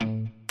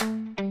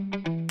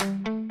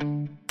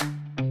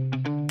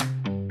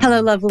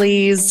Hello,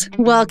 lovelies.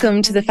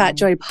 Welcome to the Fat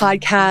Joy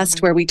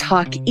podcast, where we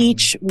talk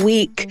each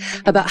week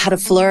about how to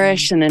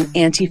flourish in an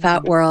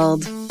anti-fat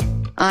world.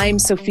 I'm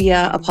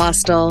Sophia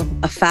Apostle,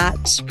 a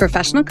fat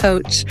professional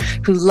coach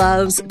who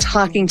loves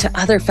talking to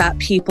other fat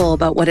people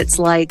about what it's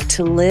like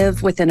to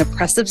live within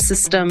oppressive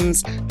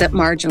systems that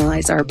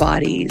marginalize our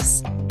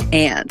bodies,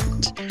 and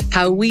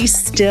how we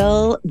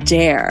still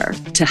dare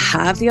to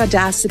have the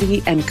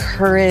audacity and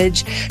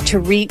courage to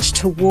reach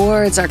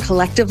towards our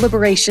collective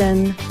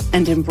liberation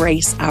and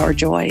embrace our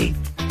joy.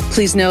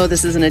 Please know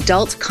this is an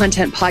adult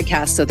content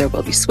podcast, so there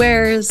will be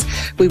swears,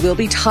 we will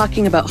be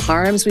talking about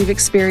harms we've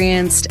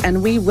experienced,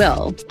 and we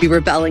will be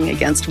rebelling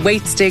against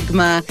weight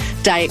stigma,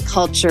 diet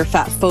culture,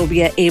 fat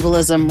phobia,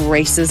 ableism,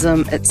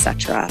 racism,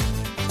 etc.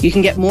 You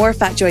can get more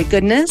Fat Joy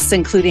goodness,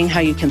 including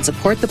how you can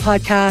support the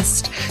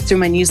podcast, through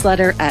my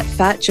newsletter at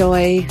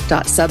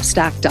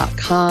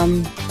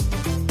fatjoy.substack.com.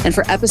 And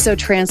for episode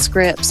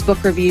transcripts,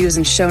 book reviews,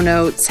 and show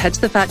notes, head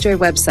to the Fat Joy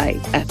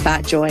website at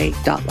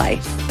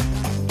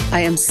fatjoy.life. I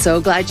am so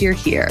glad you're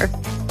here.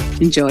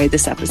 Enjoy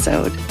this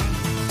episode.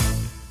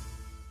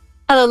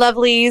 Hello,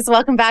 lovelies.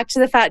 Welcome back to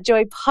the Fat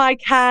Joy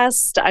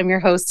podcast. I'm your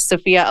host,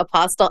 Sophia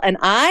Apostle, and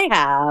I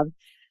have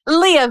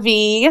Leah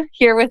V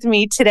here with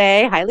me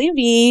today. Hi, Leah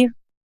V.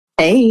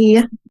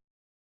 Hey.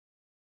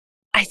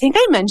 I think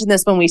I mentioned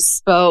this when we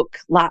spoke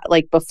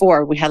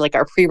before we had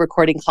our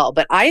pre-recording call,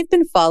 but I've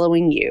been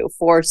following you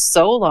for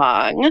so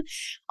long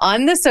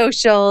on the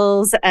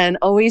socials and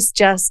always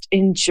just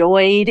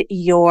enjoyed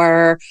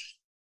your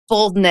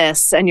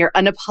boldness and your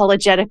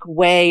unapologetic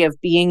way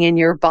of being in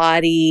your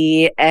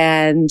body,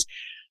 and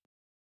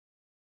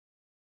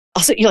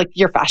also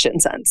your fashion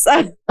sense.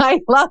 I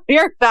love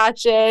your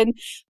fashion.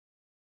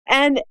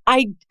 And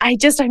I'm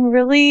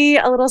really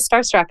a little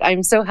starstruck.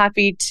 I'm so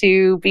happy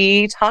to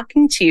be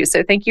talking to you.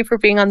 So thank you for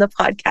being on the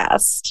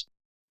podcast.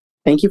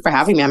 Thank you for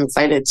having me. I'm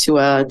excited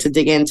to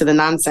dig into the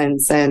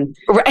nonsense and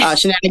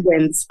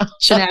shenanigans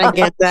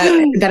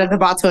that is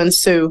about to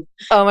ensue.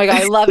 Oh my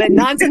God, I love it.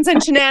 Nonsense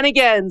and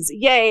shenanigans.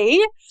 Yay.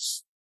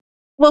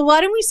 Well, why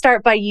don't we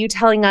start by you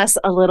telling us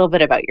a little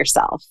bit about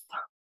yourself?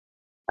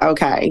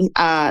 Okay.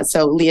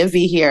 So Leah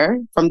V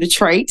here from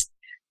Detroit.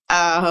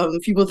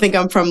 People think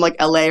I'm from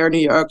LA or New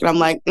York, and I'm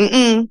like,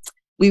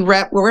 we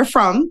rep where we're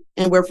from,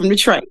 and we're from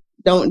Detroit.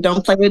 Don't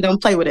play with it.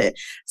 Don't play with it.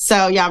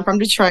 So yeah, I'm from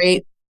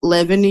Detroit.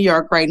 Live in New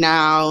York right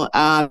now.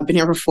 Been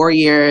here for 4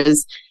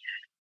 years.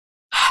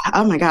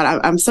 Oh my God,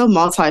 I'm so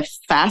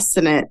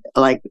multifaceted,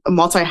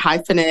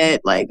 multi-hyphenate,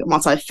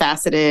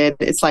 multifaceted.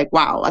 It's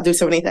wow, I do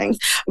so many things.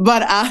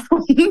 But I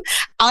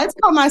like to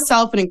call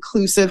myself an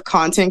inclusive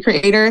content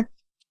creator.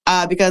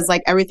 Because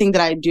everything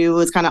that I do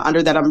is kind of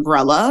under that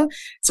umbrella.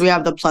 So we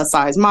have the plus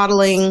size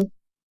modeling.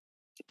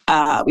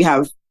 We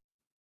have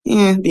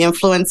the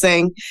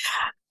influencing.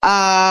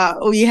 I'm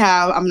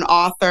an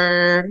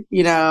author,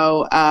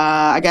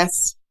 I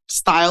guess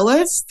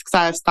stylist, because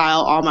I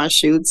style all my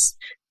shoots,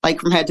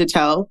 from head to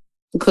toe,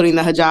 including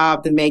the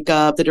hijab, the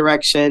makeup, the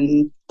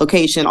direction,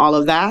 location, all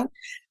of that.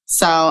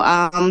 So,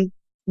 I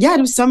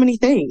do so many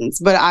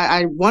things, but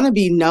I want to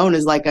be known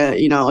as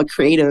a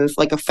creative,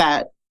 a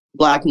fat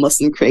Black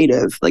Muslim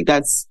creative.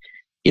 That's,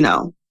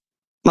 my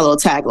little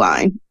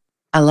tagline.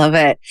 I love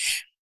it.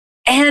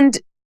 And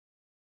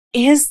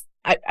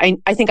I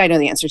think I know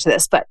the answer to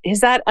this, but is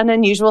that an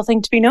unusual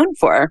thing to be known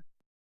for?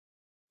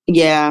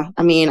 Yeah.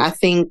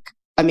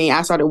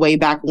 I started way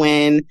back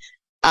when,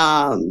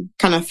 kind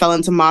of fell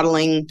into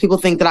modeling. People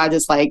think that I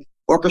just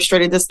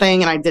orchestrated this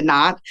thing, and I did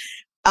not.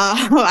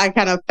 I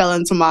kind of fell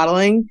into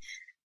modeling.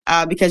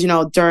 Because,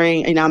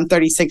 I'm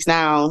 36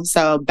 now.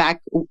 So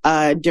back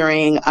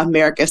during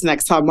America's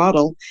Next Top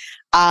Model,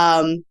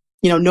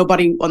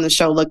 nobody on the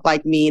show looked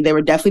like me. They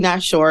were definitely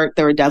not short.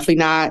 They were definitely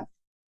not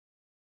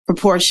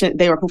proportionate.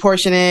 They were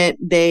proportionate.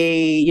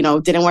 They,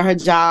 didn't wear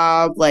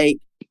hijab.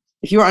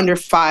 If you were under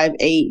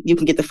 5'8", you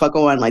can get the fuck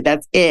on.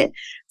 That's it.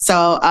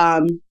 So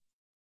I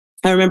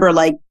remember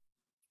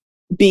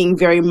being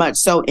very much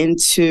so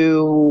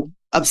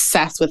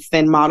obsessed with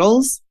thin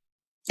models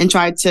and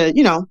tried to,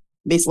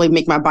 basically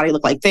make my body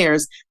look like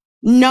theirs,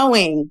 now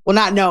I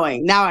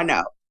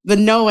know, but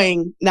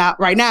knowing not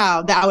right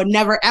now that I would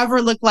never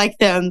ever look like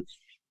them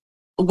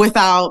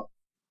without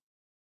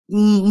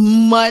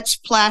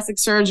much plastic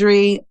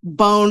surgery,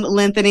 bone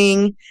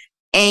lengthening,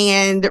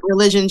 and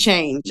religion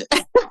change.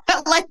 I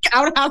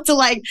would have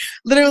to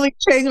literally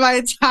change my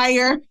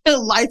entire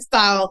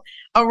lifestyle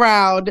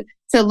around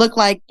to look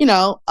like, a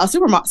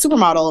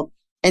supermodel.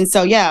 And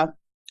so,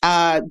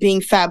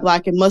 being fat,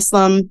 Black, and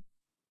Muslim,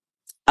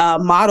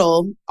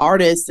 model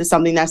artist is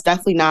something that's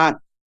definitely not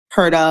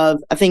heard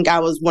of. I think I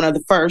was one of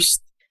the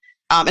first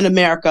in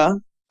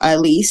America,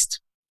 at least.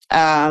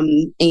 I've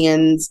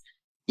been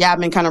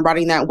kind of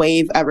riding that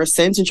wave ever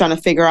since and trying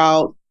to figure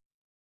out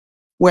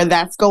where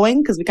that's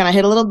going, because we kind of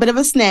hit a little bit of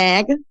a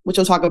snag, which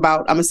we'll talk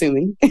about, I'm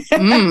assuming.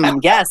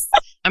 Yes.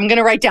 I'm going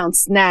to write down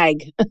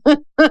snag.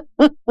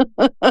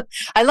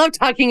 I love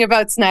talking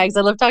about snags.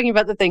 I love talking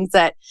about the things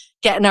that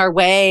get in our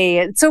way.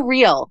 It's so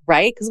real,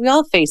 right? Because we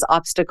all face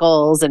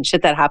obstacles and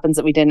shit that happens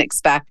that we didn't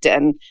expect.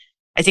 And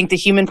I think the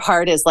human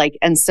part is like,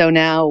 and so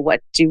now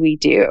what do we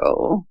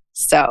do?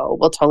 So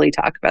we'll totally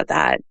talk about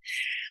that.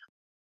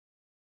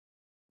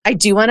 I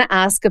do want to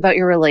ask about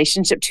your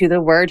relationship to the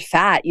word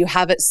fat. You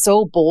have it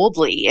so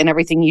boldly in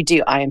everything you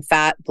do. I am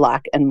fat,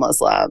 Black, and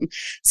Muslim.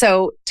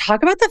 So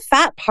talk about the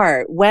fat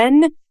part.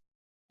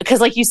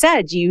 Because like you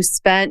said, you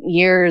spent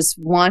years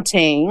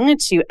wanting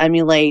to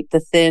emulate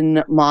the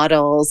thin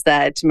models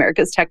that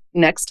America's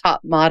Next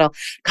Top Model.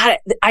 God,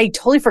 I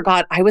totally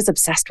forgot. I was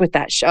obsessed with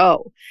that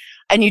show.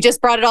 And you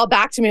just brought it all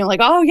back to me. I'm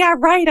like, oh yeah,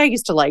 right. I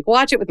used to like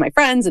watch it with my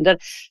friends and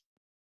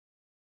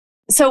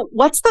So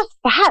what's the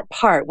fat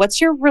part?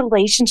 What's your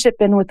relationship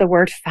been with the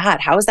word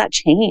fat? How has that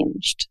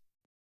changed?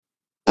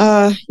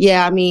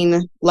 Yeah, I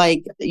mean,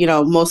 like,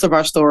 most of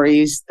our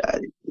stories,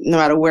 no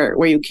matter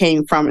where you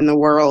came from in the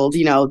world,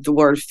 the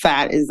word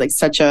fat is like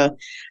such a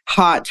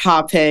hot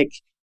topic.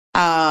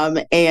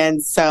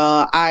 And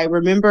so I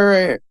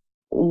remember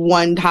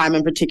one time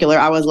in particular,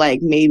 I was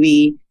like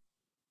maybe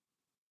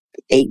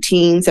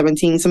 18,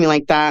 17, something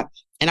like that.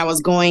 And I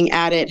was going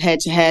at it head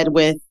to head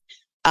with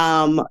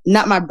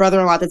not my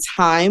brother-in-law at the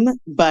time,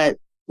 but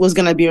was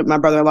going to be with my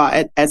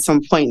brother-in-law at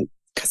some point,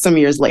 some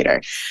years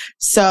later.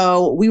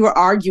 So we were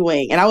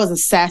arguing and I was a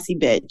sassy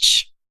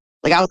bitch.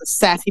 Like I was a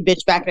sassy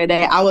bitch back in the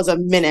day. I was a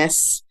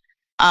menace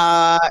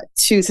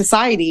to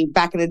society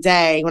back in the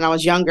day when I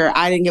was younger.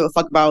 I didn't give a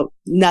fuck about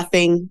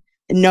nothing,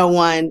 no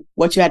one,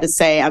 what you had to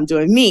say. I'm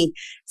doing me.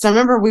 So I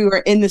remember we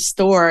were in the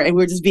store and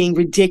we were just being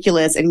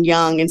ridiculous and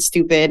young and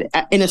stupid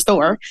in a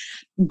store,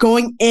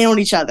 going in on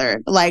each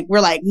other. Like we're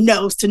like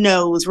nose to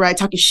nose, right?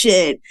 Talking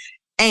shit.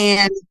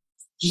 And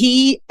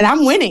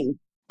I'm winning.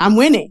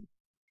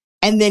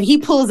 And then he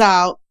pulls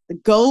out the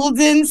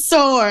golden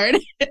sword.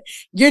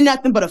 You're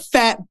nothing but a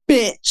fat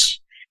bitch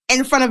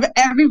in front of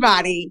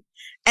everybody.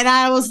 And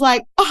I was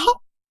like, oh,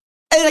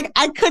 and like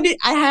I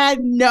had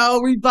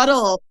no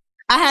rebuttal.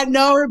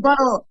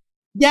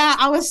 Yeah,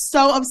 I was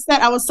so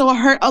upset. I was so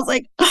hurt. I was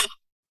like, oh,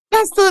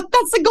 that's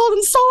the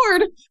golden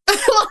sword.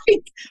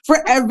 Like for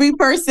every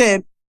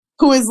person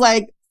who is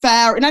like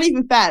fat, or not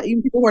even fat,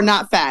 even people who are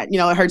not fat,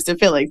 it hurts their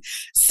feelings.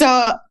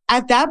 So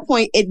at that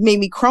point, it made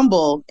me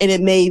crumble and it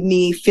made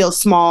me feel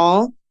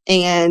small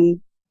and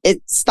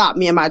it stopped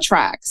me in my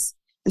tracks.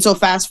 And so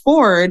fast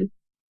forward,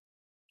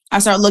 I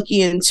started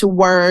looking into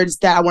words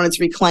that I wanted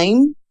to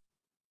reclaim.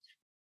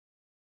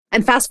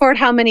 And fast forward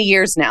how many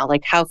years now?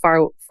 Like how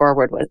far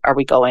forward are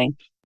we going?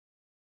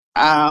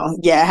 Yeah,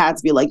 it had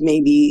to be like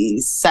maybe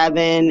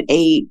 7,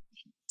 8,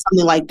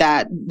 something like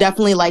that.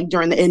 Definitely like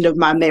during the end of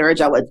my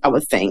marriage, I would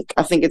think.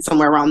 I think it's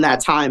somewhere around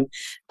that time.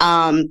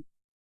 It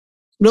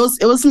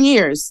was some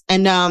years.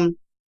 And I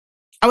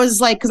was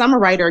like, because I'm a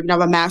writer, I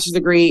have a master's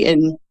degree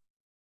in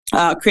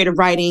creative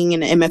writing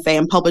and an MFA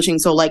in publishing.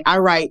 So like I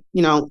write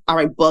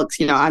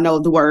books, I know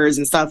the words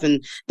and stuff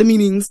and the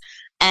meanings.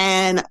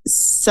 And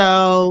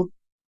so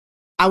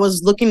I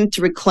was looking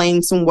to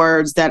reclaim some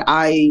words that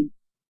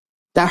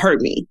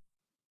hurt me.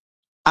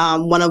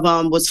 One of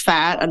them was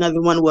fat.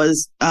 Another one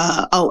was,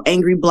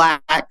 angry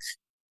Black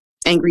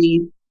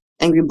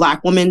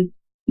woman.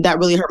 That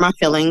really hurt my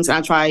feelings. And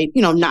I tried,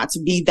 not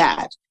to be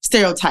that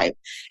stereotype.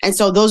 And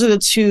so those are the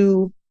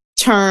two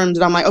terms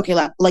that I'm like, okay,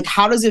 like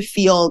how does it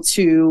feel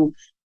to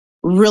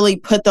really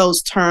put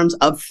those terms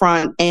up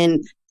front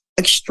and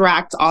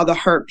extract all the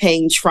hurt,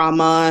 pain,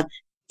 trauma,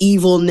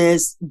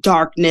 evilness,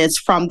 darkness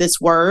from this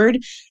word?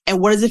 And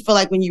what does it feel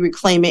like when you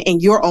reclaim it in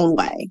your own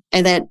way?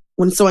 And that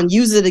when someone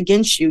uses it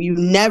against you, you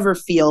never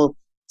feel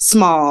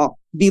small,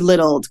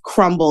 belittled,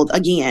 crumbled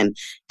again.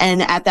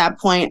 And at that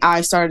point,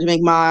 I started to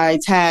make my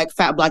tag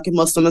fat, Black, and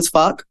Muslim as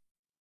fuck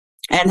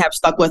and have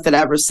stuck with it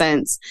ever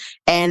since.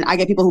 And I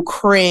get people who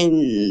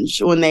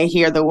cringe when they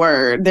hear the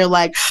word. They're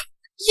like,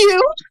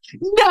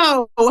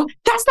 no,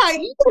 that's not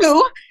you.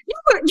 You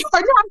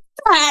are not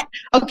fat.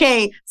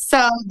 Okay,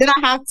 so then I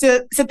have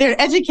to sit there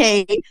and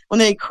educate when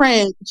they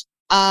cringe.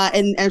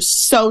 And are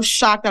so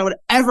shocked I would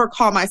ever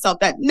call myself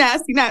that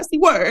nasty, nasty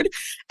word.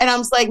 And I'm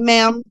just like,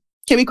 ma'am,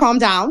 can we calm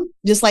down?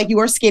 Just like you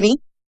are skinny,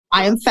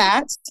 I am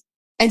fat.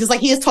 And just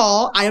like he is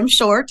tall, I am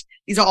short.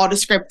 These are all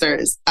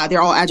descriptors.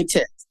 They're all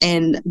adjectives.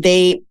 And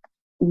they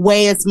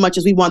weigh as much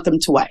as we want them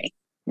to weigh.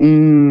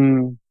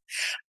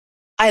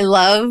 I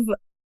love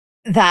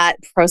that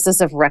process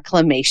of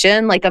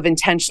reclamation, like of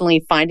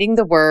intentionally finding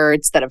the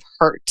words that have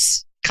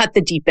hurt, cut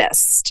the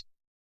deepest,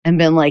 and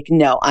been like,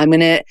 no, I'm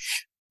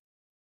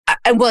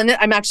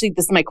actually,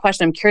 this is my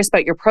question. I'm curious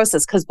about your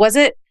process, because was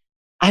it,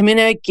 I'm going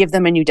to give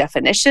them a new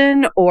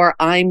definition, or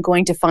I'm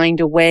going to find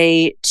a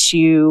way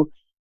to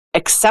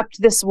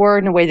accept this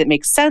word in a way that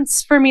makes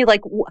sense for me?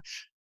 Like,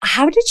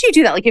 how did you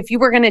do that? Like, if you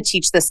were going to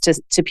teach this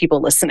to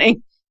people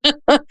listening,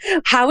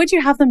 how would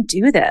you have them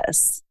do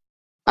this?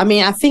 I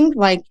mean, I think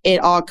like it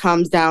all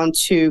comes down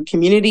to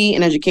community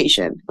and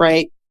education,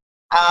 right?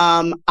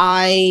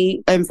 I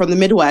am from the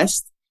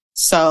Midwest.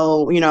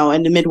 So,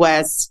 in the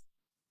Midwest,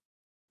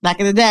 back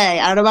in the day,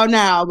 I don't know about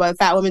now, but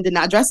fat women did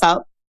not dress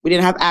up. We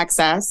didn't have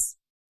access.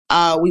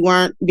 We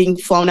weren't being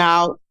flown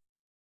out.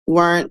 We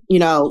weren't,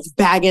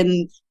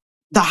 bagging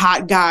the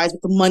hot guys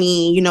with the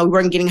money. We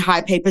weren't getting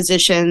high paid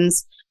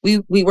positions.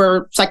 We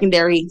were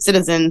secondary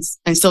citizens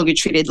and still get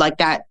treated like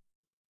that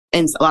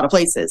in a lot of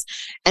places.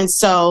 And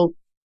so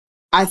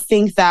I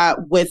think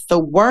that with the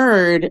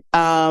word,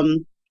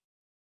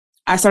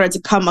 I started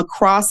to come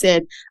across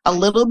it a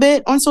little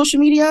bit on social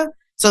media.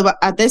 So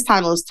at this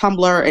time, it was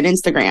Tumblr and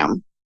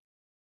Instagram.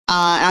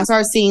 And I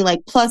started seeing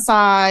like plus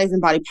size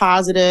and body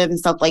positive and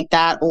stuff like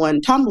that on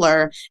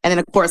Tumblr. And then,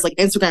 of course, like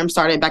Instagram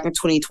started back in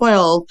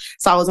 2012.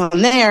 So I was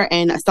on there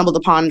and I stumbled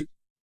upon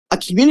a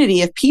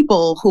community of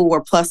people who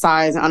were plus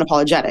size and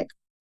unapologetic.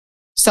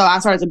 So I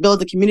started to build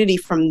the community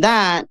from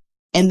that.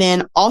 And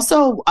then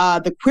also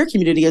the queer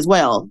community as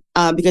well,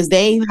 because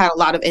they had a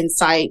lot of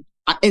insight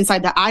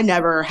that I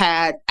never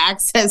had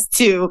access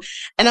to.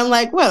 And I'm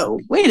like, whoa,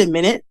 wait a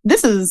minute.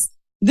 This is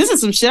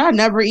some shit I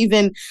never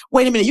even,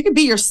 wait a minute, you can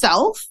be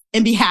yourself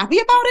and be happy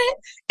about it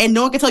and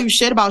no one can tell you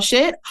shit about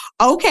shit.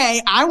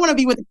 Okay, I want to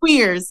be with the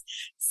queers.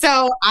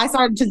 So I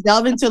started to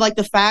delve into like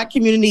the fat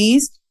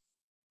communities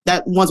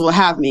that ones will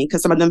have me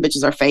because some of them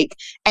bitches are fake.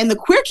 And the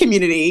queer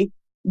community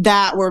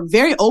that were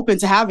very open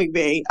to having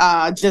me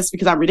just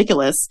because I'm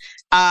ridiculous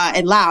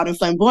and loud and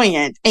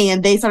flamboyant.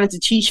 And they started to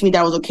teach me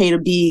that it was okay to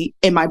be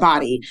in my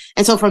body.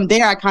 And so from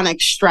there, I kind of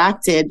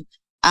extracted,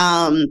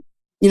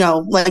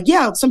 like,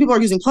 yeah, some people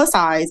are using plus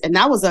size. And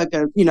that was like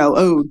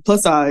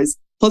plus size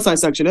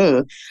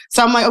section.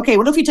 So I'm like, okay,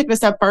 what if we took it a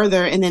step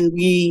further and then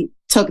we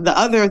took the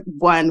other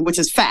one, which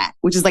is fat,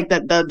 which is like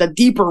the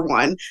deeper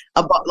one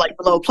above, like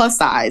below plus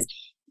size.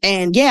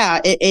 And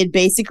yeah, it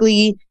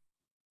basically,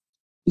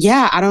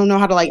 yeah, I don't know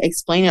how to like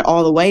explain it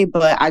all the way,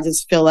 but I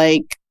just feel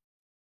like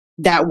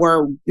that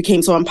word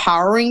became so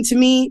empowering to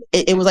me.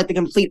 It was like the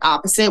complete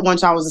opposite.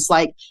 Once I was just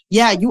like,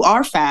 yeah, you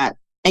are fat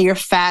and you're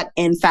fat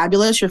and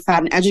fabulous. You're fat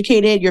and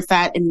educated. You're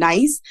fat and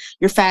nice.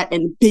 You're fat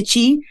and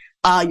bitchy.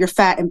 You're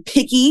fat and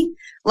picky.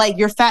 Like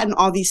you're fat and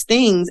all these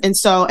things. And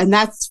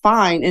that's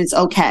fine. And it's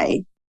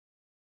okay.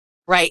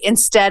 Right.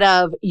 Instead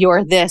of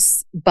you're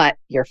this, but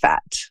you're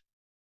fat.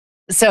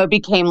 So it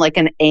became like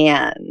an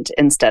and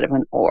instead of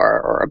an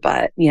or a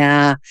but.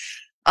 Yeah.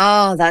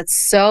 Oh, that's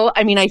so,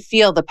 I mean, I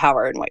feel the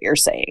power in what you're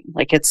saying.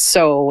 Like it's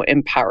so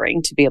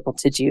empowering to be able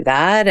to do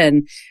that.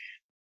 And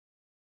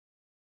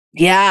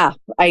yeah,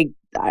 I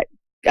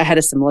had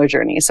a similar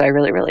journey. So I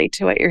really relate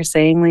to what you're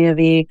saying, Leah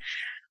V.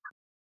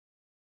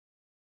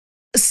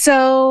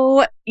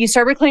 So you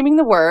started reclaiming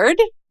the word.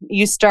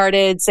 You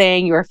started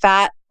saying you were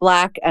fat,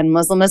 Black, and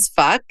Muslim as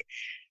fuck.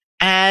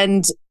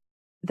 And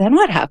then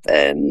what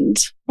happened?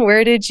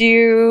 Where'd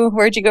you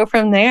go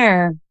from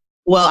there?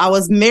 Well, I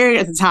was married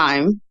at the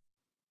time.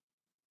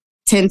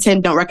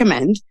 10-10, don't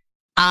recommend.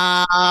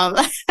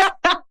 I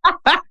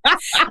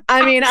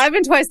mean, I've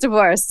been twice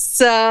divorced,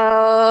 so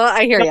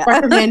I hear you. Not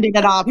recommending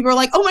at all. People are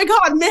like, oh my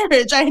God,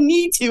 marriage. I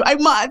need to. I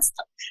must.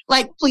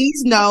 Like,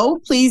 please no,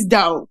 please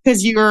don't.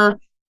 Because you're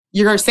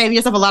saving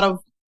yourself a lot of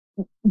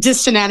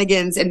just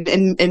shenanigans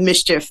and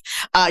mischief.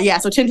 So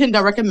 10-10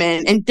 don't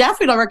recommend. And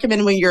definitely don't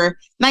recommend when you're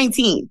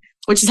 19.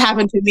 Which has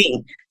happened to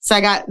me. So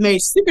I got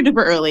married super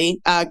duper early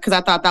because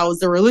I thought that was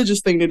the religious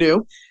thing to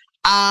do.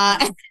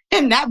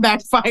 And that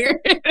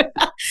backfired.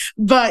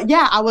 But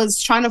yeah, I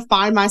was trying to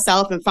find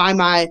myself and find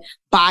my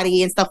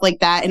body and stuff like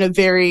that in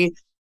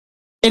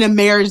a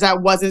marriage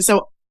that wasn't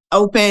so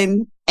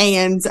open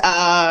and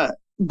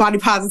body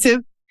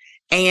positive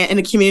and in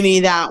a community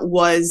that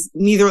was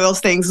neither of those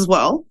things as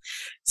well.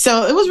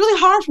 So it was really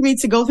hard for me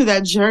to go through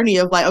that journey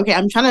of like, okay,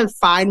 I'm trying to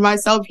find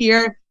myself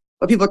here.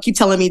 But people keep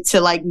telling me to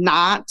like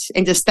not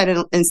and just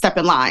step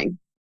in line.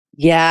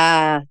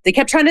 Yeah. They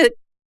kept trying to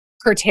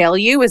curtail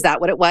you. Is that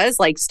what it was?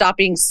 Like stop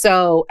being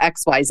so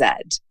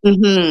XYZ.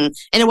 Mm-hmm.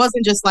 And it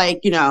wasn't just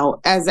like,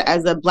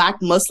 as a Black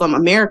Muslim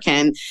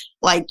American,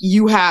 like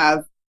you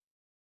have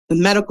the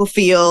medical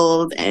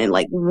field and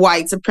like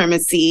white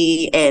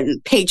supremacy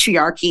and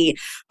patriarchy.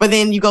 But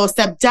then you go a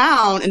step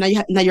down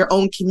and now your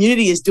own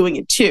community is doing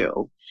it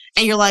too.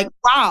 And you're like,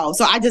 wow,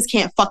 so I just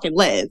can't fucking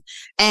live.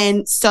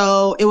 And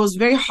so it was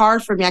very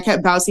hard for me. I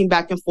kept bouncing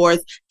back and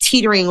forth,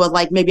 teetering with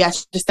like, maybe I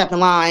should just step in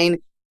line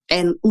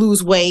and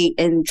lose weight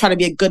and try to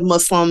be a good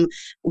Muslim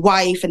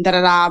wife and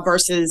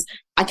versus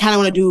I kind of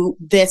want to do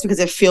this because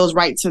it feels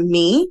right to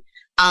me.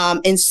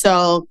 And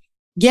so,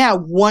 yeah,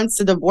 once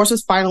the divorce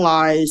was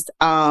finalized,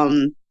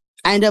 I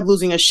ended up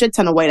losing a shit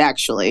ton of weight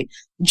actually,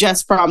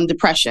 just from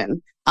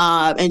depression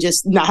and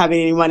just not having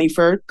any money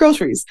for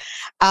groceries.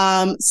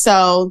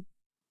 So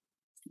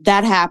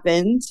that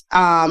happened.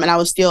 And I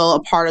was still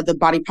a part of the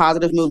body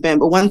positive movement.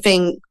 But one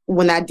thing,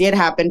 when that did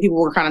happen, people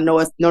were kind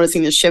of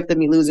noticing the shift of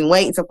me losing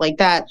weight and stuff like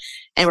that.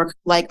 And were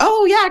like,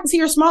 oh yeah, I can see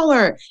you're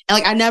smaller. And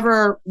like, I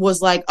never was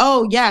like,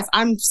 oh yes,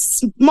 I'm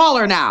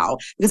smaller now.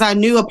 Because I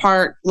knew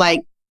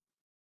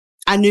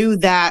I knew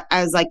that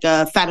as like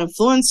a fat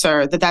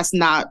influencer, that's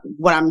not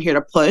what I'm here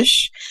to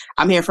push.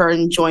 I'm here for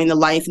enjoying the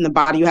life and the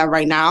body you have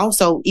right now.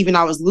 So even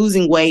though I was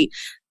losing weight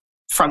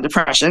from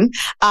depression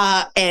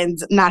and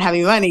not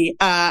having money,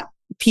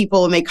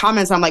 people make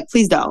comments. I'm like,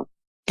 please don't.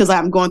 because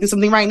I'm going through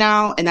something right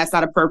now and that's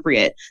not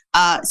appropriate.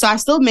 So I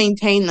still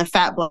maintain the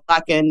fat,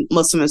 black, and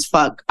Muslim as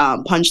fuck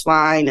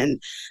punchline.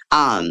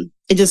 And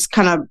it just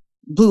kind of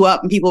blew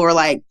up and people were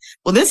like,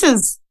 well, this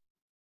is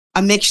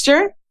a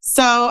mixture.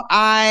 So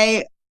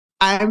I'm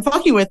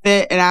fucking with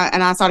it. And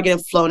I started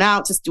getting flown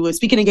out to do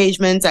speaking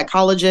engagements at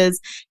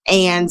colleges,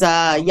 and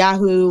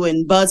Yahoo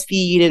and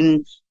BuzzFeed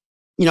and,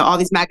 all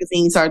these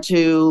magazines are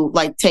to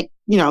like take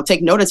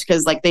notice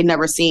because like they'd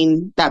never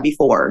seen that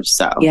before.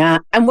 So yeah.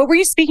 And what were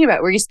you speaking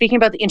about? Were you speaking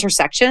about the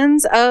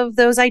intersections of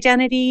those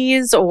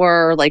identities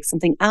or like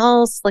something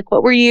else? Like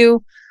what were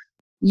you?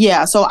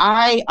 Yeah. So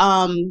I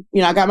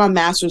got my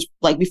master's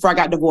like before I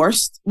got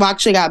divorced. Well,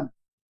 actually I got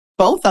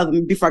both of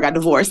them before I got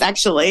divorced,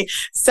 actually.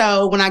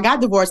 So when I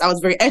got divorced, I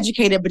was very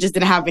educated, but just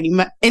didn't have any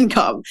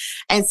income.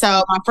 And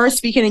so my first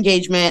speaking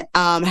engagement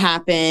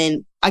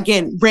happened,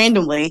 again,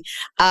 randomly,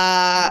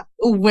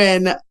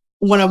 when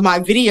one of my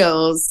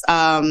videos,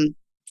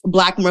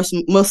 Black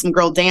Muslim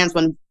Girl Dance,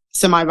 went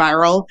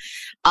semi-viral.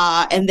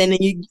 And then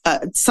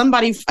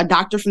a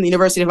doctor from the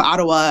University of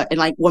Ottawa in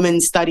like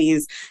women's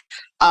studies,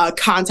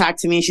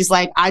 contacted me. She's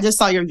like, I just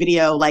saw your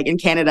video like in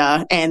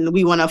Canada and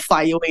we want to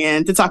fly you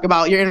in to talk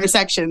about your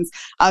intersections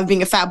of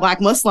being a fat Black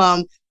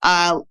Muslim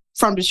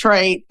from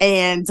Detroit.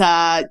 And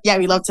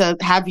we'd love to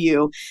have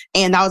you.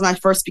 And that was my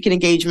first speaking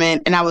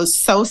engagement. And I was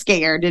so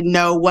scared, didn't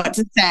know what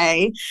to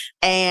say.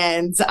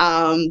 And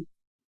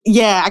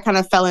I kind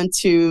of fell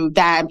into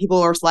that. And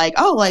people were like,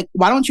 oh, like,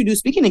 why don't you do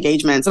speaking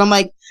engagements? And I'm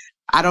like,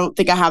 I don't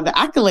think I have the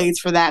accolades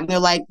for that. And they're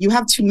like, you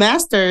have 2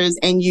 masters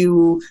and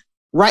you're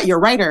a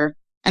writer.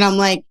 And I'm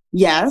like,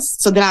 yes.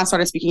 So then I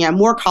started speaking at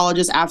more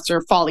colleges after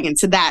falling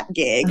into that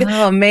gig.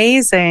 Oh,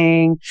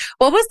 amazing.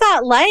 What was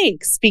that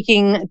like,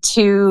 speaking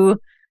to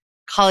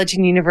college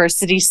and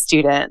university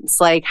students?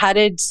 Like, how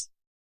did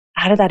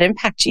that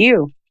impact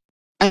you?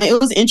 And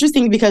it was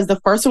interesting because the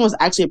first one was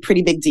actually a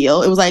pretty big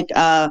deal. It was like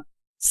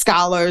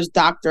scholars,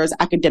 doctors,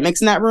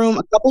 academics in that room,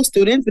 a couple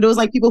students, but it was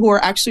like people who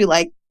were actually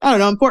like, I don't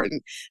know,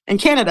 important in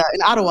Canada,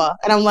 in Ottawa.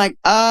 And I'm like,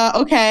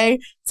 okay.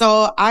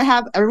 So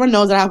everyone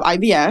knows that I have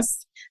IBS.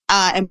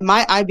 And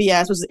my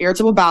IBS, which is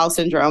irritable bowel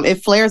syndrome,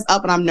 it flares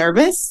up and I'm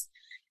nervous.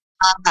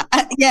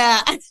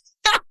 Yeah.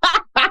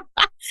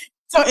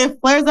 So it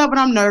flares up when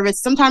I'm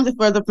nervous. Sometimes it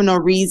flares up for no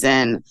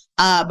reason.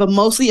 But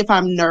mostly if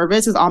I'm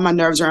nervous, because all my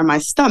nerves are in my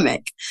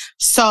stomach.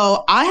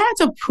 So I had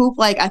to poop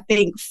like, I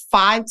think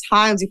 5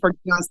 times before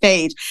getting on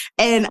stage.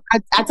 And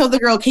I told the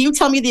girl, can you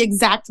tell me the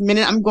exact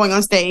minute I'm going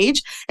on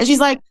stage? And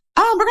she's like,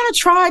 we're going to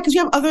try because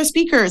you have other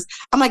speakers.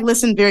 I'm like,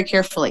 listen very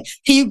carefully.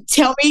 Can you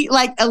tell me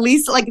like at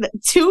least like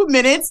 2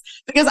 minutes?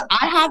 Because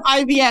I have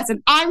IBS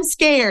and I'm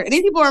scared. And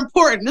these people are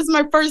important. This is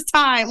my first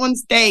time on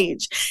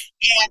stage.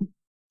 And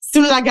as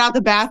soon as I got out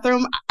the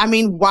bathroom,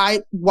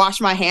 why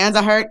wash my hands?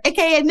 I heard,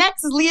 okay,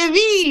 next is Leah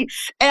V.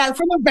 And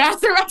from the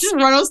bathroom, I just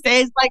run on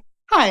stage like,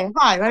 hi,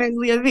 my name is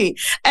Leah V.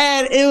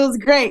 And it was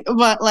great.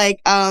 But like,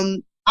 I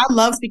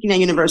love speaking at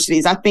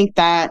universities. I think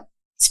that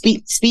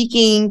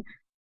speaking,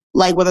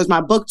 like whether it's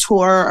my book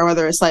tour or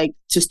whether it's like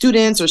to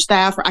students or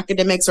staff or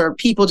academics or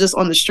people just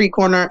on the street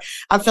corner,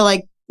 I feel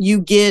like you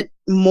get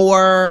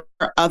more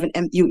of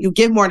you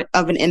give more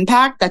of an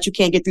impact that you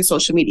can't get through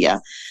social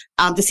media.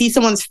 To see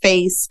someone's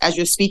face as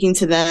you're speaking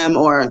to them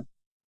or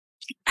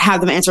have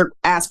them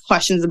ask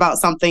questions about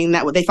something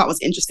that what they thought was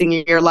interesting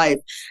in your life,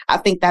 I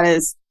think that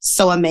is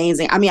so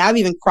amazing. I've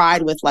even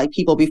cried with like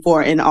people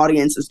before in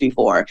audiences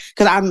before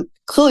because I'm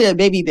clearly a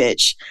baby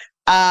bitch.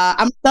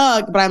 I'm a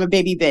thug, but I'm a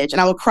baby bitch,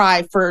 and I will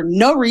cry for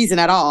no reason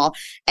at all.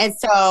 And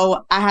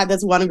so I had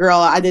this one girl,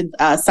 I did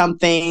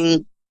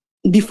something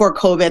before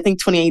COVID, I think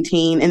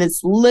 2018, and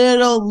this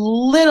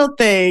little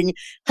thing,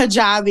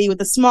 hijabi with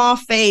a small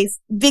face,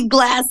 big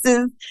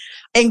glasses,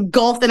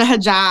 engulfed in a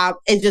hijab,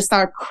 and just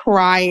started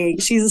crying.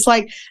 She's just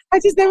like,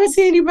 I just never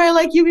seen anybody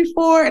like you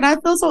before, and I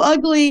feel so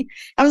ugly.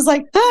 I was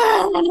like,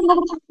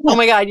 oh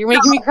my God, you're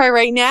making me cry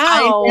right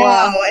now.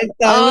 I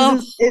know.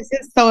 And so it's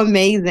just so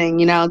amazing,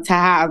 to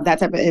have that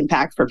type of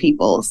impact for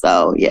people.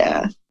 So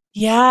yeah.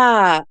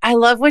 Yeah. I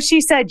love what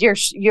she said.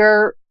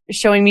 You're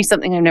showing me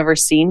something I've never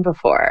seen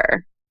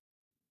before.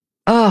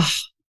 Oh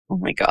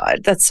my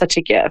God. That's such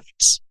a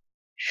gift.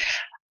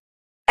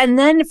 And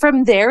then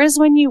from there is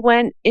when you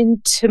went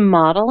into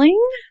modeling?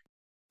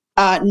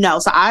 No.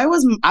 So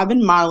I've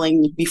been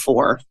modeling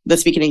before the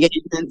speaking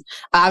engagement.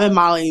 I've been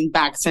modeling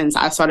back since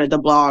I started the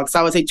blog. So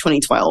I would say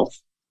 2012.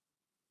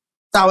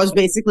 So I was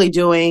basically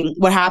doing,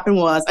 what happened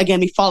was,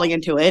 again, me falling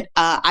into it.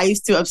 I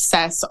used to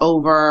obsess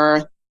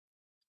over,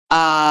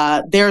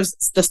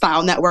 there's the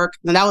Style Network.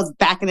 And that was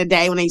back in the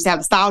day when I used to have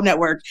the Style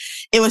Network.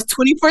 It was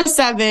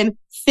 24/7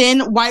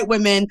 thin white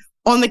women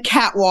on the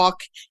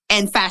catwalk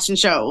and fashion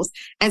shows.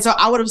 And so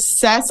I would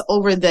obsess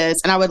over this,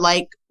 and I would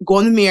like go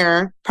in the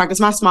mirror, practice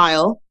my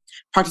smile,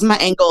 practice my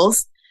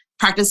angles,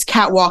 practice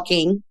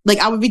catwalking. Like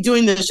I would be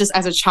doing this just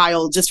as a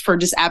child, just for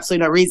just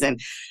absolutely no reason.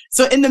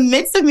 So in the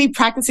midst of me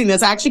practicing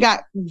this, I actually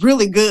got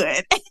really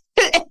good.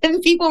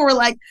 And people were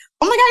like,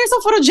 oh my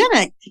God, you're so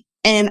photogenic.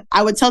 And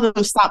I would tell them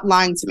to stop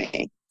lying to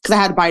me because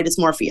I had body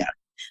dysmorphia.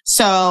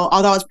 So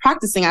although I was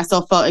practicing, I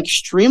still felt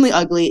extremely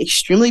ugly,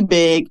 extremely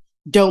big.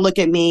 Don't look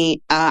at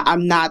me.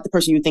 I'm not the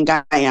person you think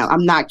I am.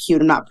 I'm not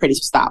cute. I'm not pretty.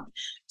 So stop.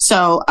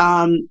 So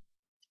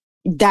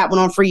that went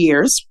on for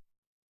years.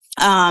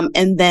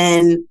 And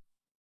then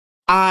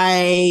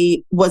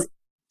I was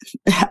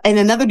in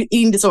another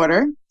eating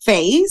disorder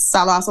phase. So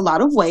I lost a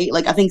lot of weight,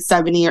 like I think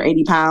 70 or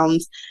 80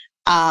 pounds.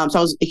 So I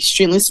was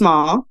extremely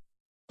small.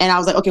 And I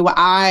was like, okay, well,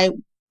 I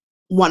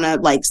want to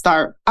like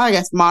start, I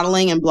guess,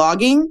 modeling and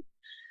blogging.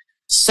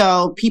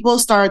 So people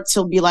start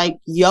to be like,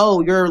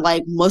 yo, you're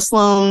like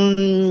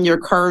Muslim, you're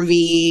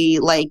curvy,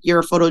 like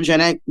you're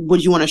photogenic.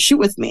 Would you want to shoot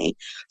with me?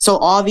 So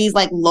all these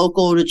like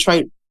local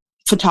Detroit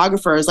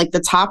photographers, like the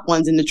top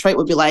ones in Detroit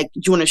would be like,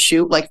 do you want to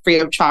shoot like free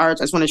of charge?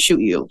 I just want to shoot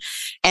you.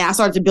 And I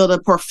started to build a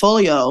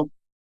portfolio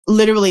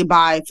literally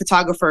by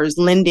photographers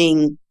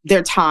lending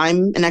their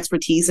time and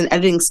expertise and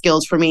editing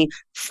skills for me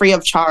free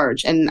of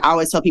charge. And I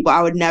always tell people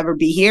I would never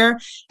be here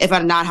if I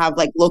did not have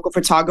like local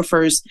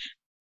photographers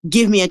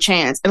give me a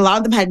chance. And a lot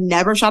of them had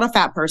never shot a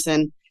fat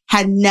person,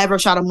 had never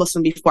shot a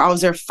Muslim before. I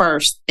was their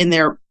first in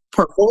their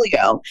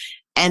portfolio.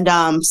 And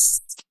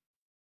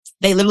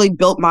they literally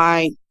built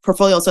my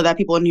portfolio so that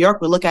people in New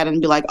York would look at it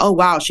and be like, oh,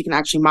 wow, she can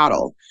actually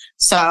model.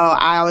 So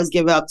I always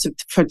give up to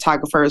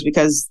photographers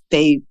because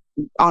they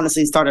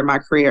honestly started my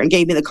career and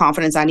gave me the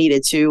confidence I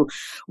needed to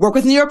work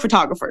with New York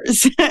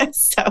photographers.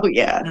 So,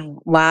 yeah.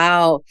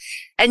 Wow.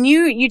 And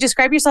you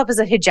describe yourself as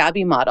a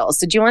hijabi model.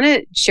 So do you want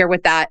to share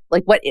with that,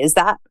 like, what is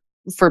that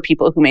for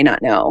people who may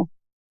not know?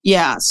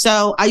 Yeah.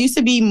 So I used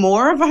to be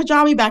more of a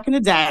hijabi back in the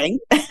day.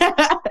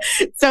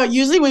 So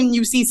usually when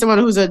you see someone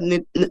who's a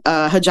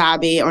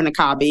hijabi or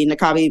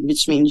niqabi,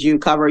 which means you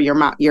cover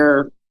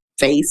your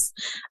face,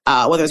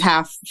 whether it's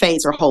half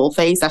face or whole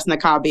face, that's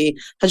niqabi.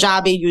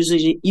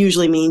 Hijabi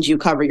usually means you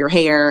cover your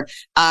hair,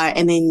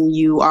 and then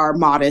you are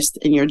modest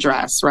in your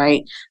dress,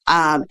 right?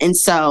 And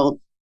so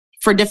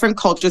for different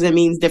cultures, it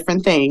means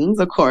different things,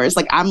 of course.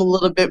 Like I'm a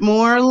little bit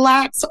more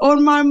lax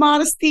on my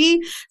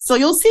modesty. So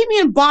you'll see me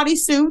in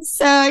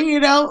bodysuits,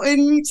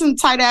 and some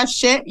tight ass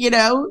shit,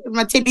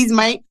 my titties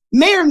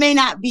may or may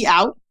not be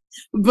out,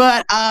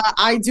 but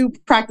I do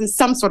practice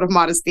some sort of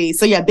modesty.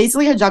 So yeah,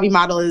 basically hijabi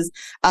model is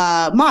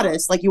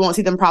modest. Like you won't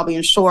see them probably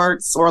in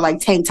shorts or like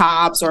tank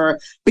tops or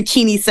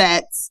bikini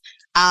sets.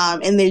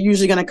 And they're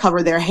usually going to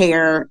cover their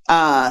hair.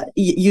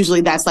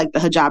 Usually that's like the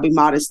hijabi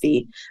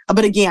modesty.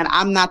 But again,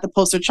 I'm not the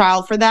poster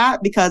child for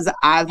that because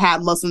I've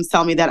had Muslims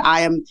tell me that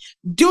I am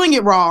doing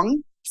it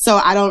wrong.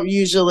 So I don't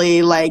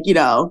usually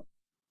necessarily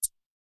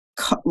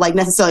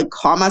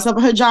call myself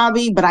a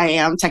hijabi, but I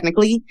am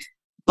technically.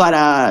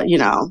 But,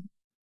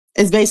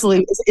 it's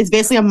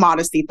basically a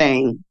modesty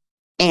thing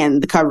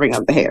and the covering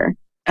of the hair.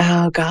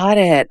 Oh, got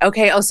it.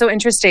 Okay. Oh, so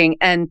interesting.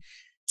 And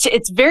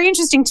it's very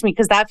interesting to me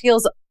because that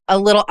feels a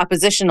little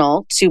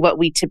oppositional to what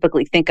we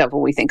typically think of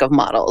when we think of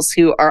models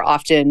who are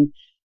often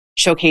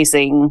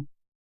showcasing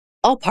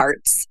all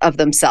parts of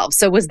themselves.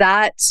 So was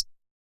that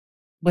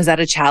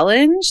a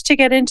challenge to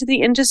get into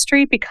the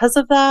industry because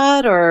of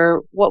that?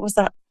 Or what was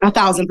that?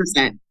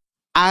 1,000%.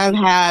 I've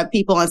had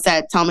people on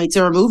set tell me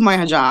to remove my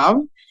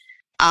hijab.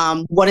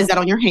 What is that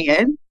on your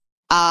head?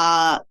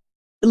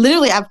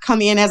 Literally, I've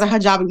come in as a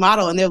hijabi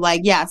model and they're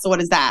like, yeah, so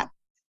what is that?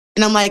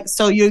 And I'm like,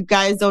 so you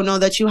guys don't know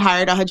that you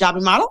hired a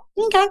hijabi model?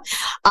 Okay.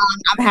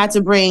 I've had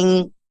to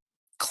bring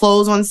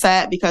clothes on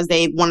set because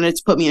they wanted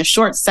to put me in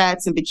short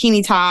sets and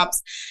bikini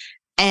tops.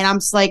 And I'm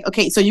just like,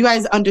 okay, so you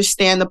guys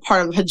understand the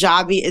part of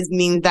hijabi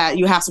means that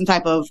you have some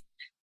type of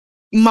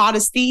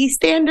modesty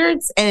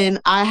standards.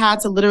 And I had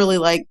to literally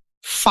like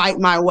fight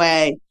my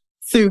way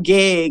through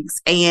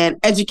gigs and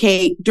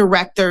educate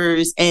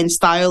directors and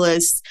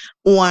stylists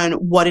on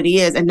what it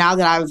is. And now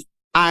that I'm,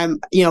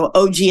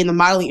 OG in the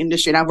modeling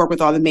industry and I've worked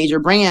with all the major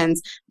brands,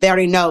 they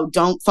already know,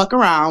 don't fuck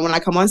around when I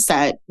come on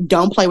set.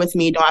 Don't play with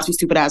me. Don't ask me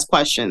stupid ass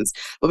questions.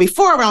 But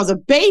before, when I was a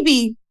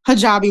baby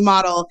hijabi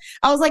model,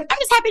 I was like, I'm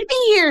just happy to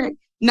be here.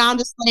 Now I'm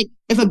just like,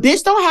 if a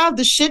bitch don't have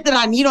the shit that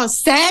I need on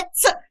set,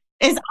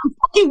 I'm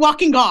fucking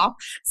walking off.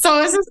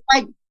 So it's just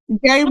like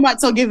very much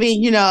so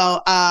giving,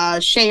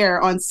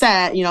 share on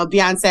set,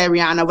 Beyonce,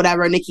 Rihanna,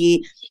 whatever,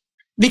 Nicki,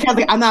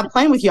 because I'm not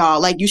playing with y'all.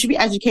 Like, you should be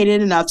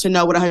educated enough to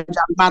know what a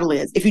hijabi model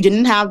is. If you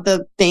didn't have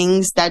the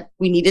things that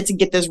we needed to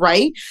get this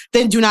right,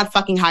 then do not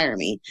fucking hire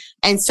me.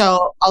 And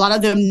so a lot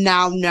of them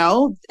now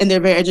know, and they're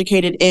very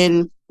educated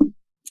in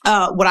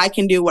what I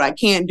can do, what I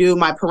can't do,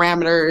 my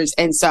parameters.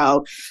 And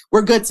so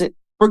we're good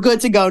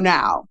to go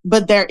now.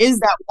 But there is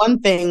that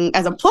one thing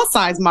as a plus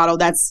size model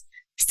that's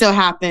still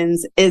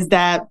happens is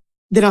that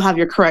they don't have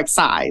your correct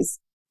size.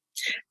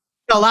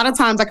 So a lot of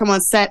times I come on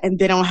set and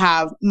they don't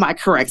have my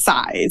correct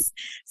size.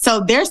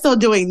 So they're still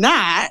doing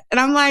that. And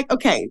I'm like,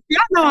 okay,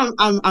 y'all know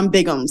I'm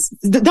bigums.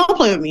 Don't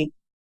play with me.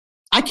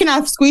 I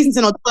cannot squeeze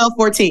into no 12,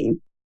 14.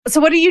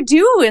 So what do you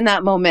do in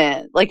that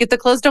moment? Like if the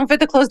clothes don't fit,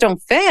 the clothes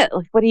don't fit.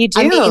 Like what do you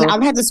do? I mean,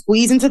 I've had to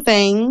squeeze into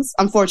things.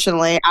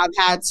 Unfortunately, I've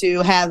had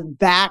to have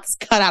backs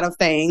cut out of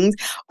things,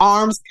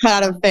 arms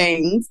cut out of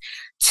things,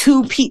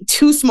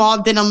 too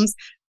small denims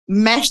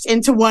meshed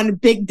into one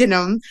big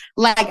denim.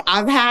 Like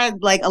I've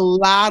had like a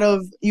lot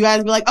of you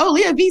guys be like, oh,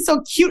 Leah V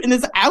so cute in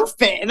this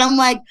outfit. And I'm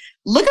like,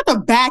 look at the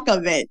back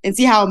of it and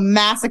see how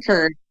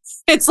massacred.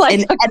 It's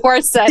like a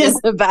corset in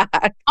the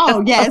back.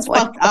 Oh yeah, it's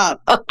fucked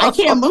up. I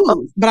can't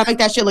move, but I make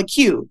that shit look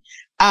cute.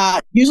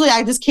 Usually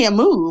I just can't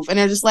move. And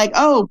they're just like,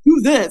 oh, do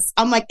this.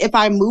 I'm like, if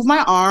I move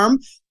my arm,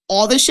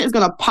 all this shit is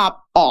gonna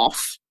pop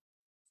off.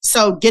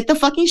 So get the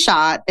fucking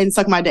shot and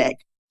suck my dick.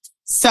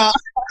 So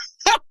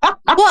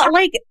well,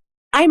 like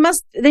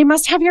they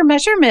must have your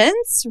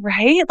measurements,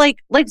 right? Like,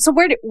 so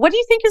what do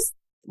you think is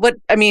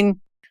I'm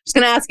just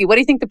going to ask you, what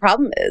do you think the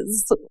problem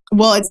is?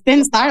 Well, it's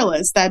thin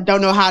stylists that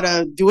don't know how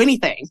to do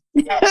anything.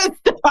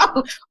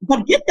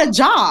 But get the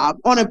job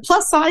on a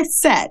plus size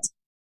set.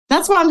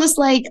 That's why I'm just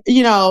like,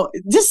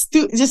 it's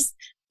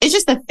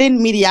just a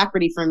thin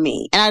mediocrity for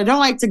me. And I don't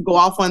like to go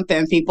off on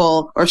thin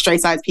people or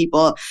straight size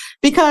people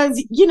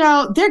because,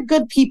 they're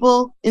good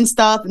people and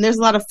stuff. And there's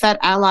a lot of fat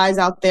allies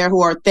out there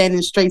who are thin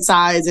and straight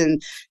size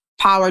and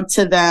power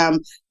to them.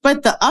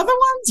 But the other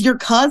ones, your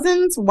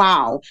cousins,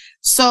 wow.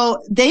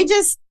 So they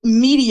just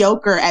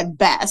mediocre at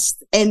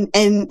best. And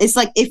it's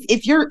like,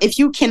 if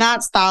you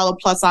cannot style a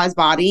plus size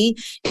body,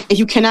 if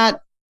you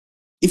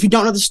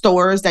don't know the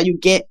stores that you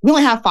get, we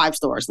only have 5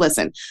 stores.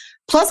 Listen,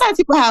 plus size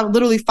people have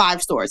literally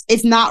 5 stores.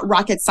 It's not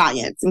rocket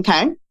science.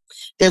 Okay.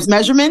 There's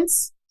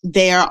measurements.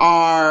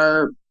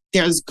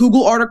 There's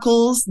Google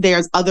articles.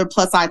 There's other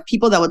plus size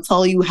people that would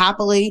tell you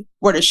happily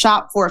where to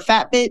shop for a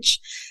fat bitch.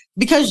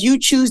 Because you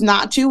choose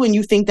not to and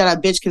you think that a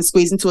bitch can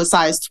squeeze into a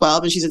size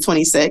 12 and she's a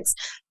 26,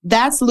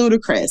 that's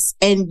ludicrous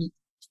and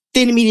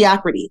thin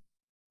mediocrity.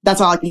 That's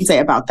all I can say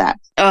about that.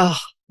 Oh,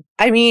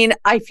 I mean,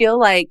 I feel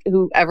like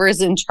whoever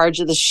is in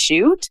charge of the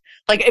shoot,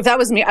 like if that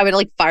was me, I would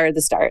like fire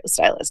the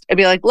stylist. I'd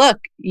be like, look,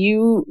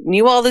 you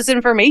knew all this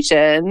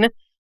information.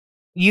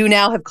 You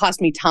now have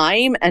cost me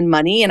time and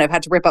money and I've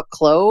had to rip up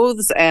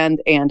clothes and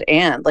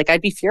like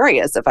I'd be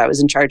furious if I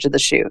was in charge of the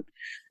shoot.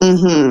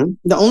 Mm-hmm.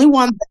 The only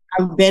one that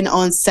I've been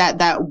on set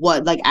that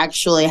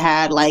actually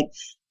had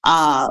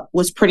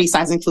was pretty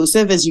size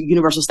inclusive is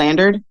Universal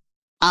Standard,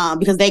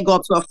 because they go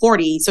up to a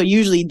 40. So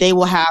usually they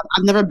will have.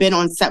 I've never been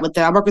on set with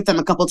them. I worked with them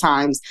a couple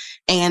times,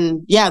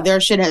 and yeah,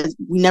 their shit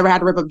we never had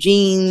to rip up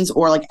jeans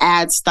or like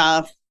add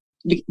stuff.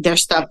 Their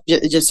stuff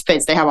just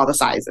fits. They have all the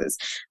sizes.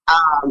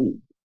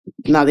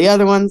 Now the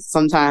other ones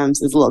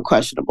sometimes is a little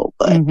questionable,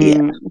 but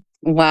yeah.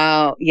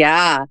 Wow.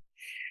 Yeah.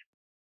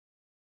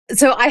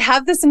 So I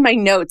have this in my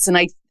notes, and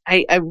I'm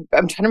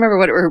trying to remember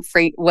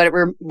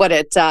what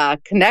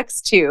it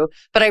connects to.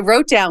 But I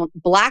wrote down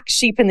black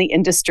sheep in the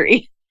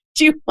industry.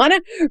 Do you want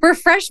to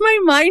refresh my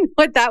mind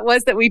what that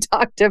was that we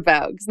talked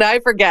about? Because now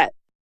I forget.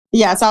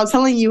 Yeah, so I was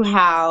telling you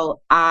how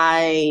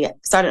I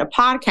started a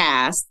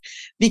podcast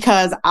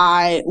because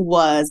I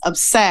was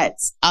upset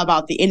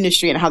about the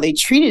industry and how they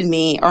treated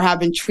me or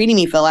have been treating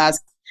me for the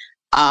last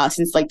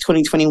since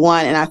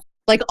 2021, and I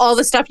like all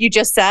the stuff you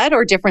just said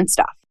or different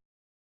stuff.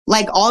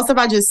 Like all the stuff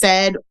I just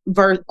said,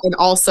 and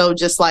also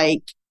just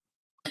like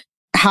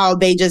how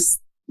they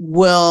just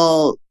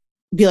will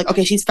be like,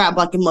 okay, she's fat,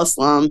 black, and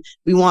Muslim.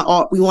 We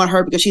want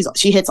her because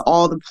she hits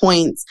all the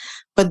points.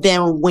 But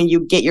then when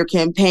you get your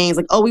campaigns,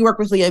 like, oh, we work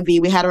with Leah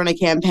V. We had her in a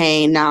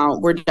campaign. Now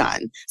we're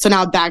done. So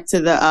now back to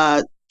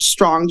the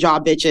strong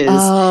job bitches.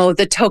 Oh,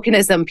 the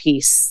tokenism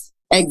piece.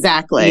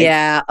 Exactly.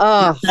 Yeah.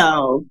 Oh,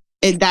 so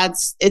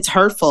it's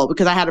hurtful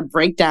because I had a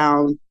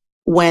breakdown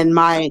when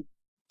I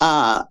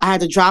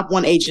had to drop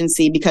one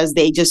agency because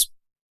they just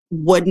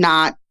would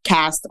not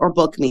cast or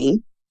book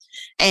me.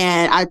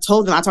 And I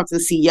told them, I talked to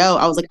the CEO,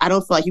 I was like, I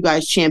don't feel like you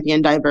guys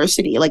champion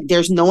diversity. Like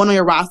there's no one on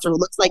your roster who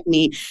looks like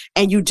me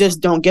and you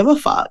just don't give a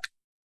fuck.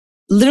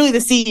 Literally the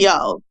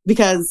CEO,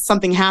 because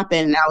something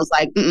happened. And I was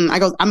like, I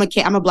go,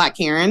 I'm a Black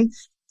Karen.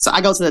 So I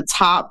go to the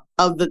top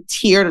of the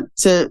tier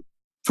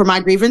for my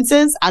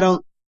grievances. I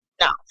don't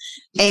know.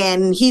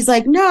 And he's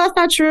like, no, that's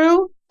not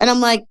true. And I'm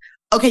like,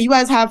 okay, you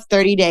guys have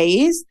 30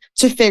 days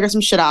to figure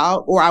some shit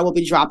out or I will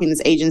be dropping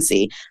this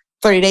agency.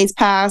 30 days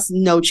passed,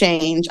 no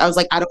change. I was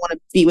like, I don't want to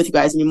be with you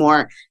guys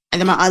anymore.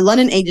 And then my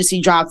London agency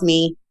dropped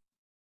me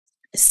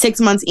 6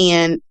 months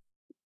in,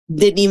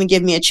 didn't even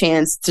give me a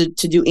chance to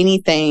do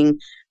anything.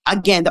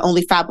 Again, the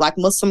only fat Black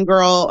Muslim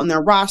girl on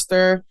their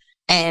roster.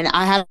 And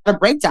I had a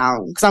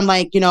breakdown because I'm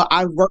like,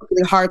 I worked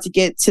really hard to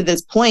get to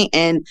this point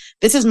and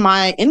this is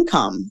my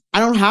income. I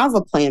don't have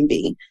a plan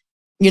B.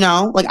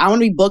 Like I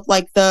want to be booked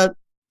like the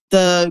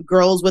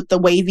girls with the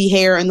wavy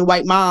hair and the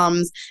white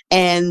moms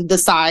and the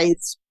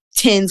size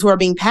 10s who are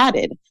being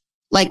padded.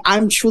 Like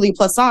I'm truly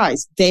plus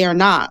size. They are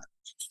not.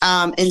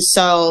 And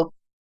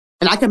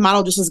I can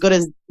model just as good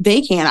as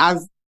they can.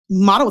 I've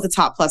modeled with the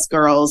top plus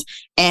girls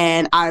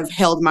and I've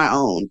held my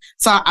own.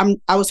 So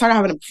I was trying to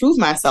have to prove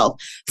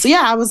myself. So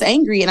yeah, I was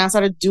angry and I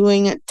started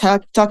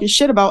talking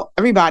shit about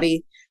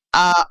everybody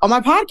on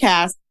my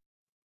podcast,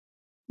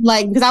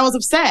 like because I was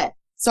upset.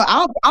 So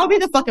I'll be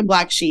the fucking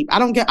black sheep. I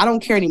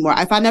don't care anymore.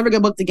 If I never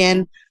get booked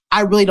again,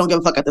 I really don't give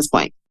a fuck at this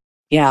point.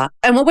 Yeah.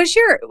 And what was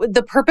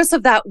the purpose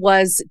of that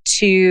was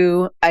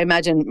to, I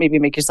imagine, maybe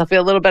make yourself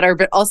feel a little better,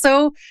 but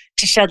also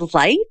to shed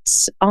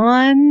light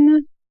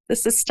on the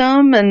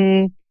system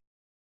and.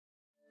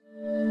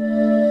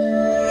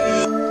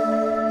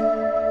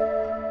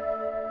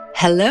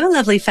 Hello,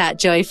 lovely Fat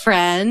Joy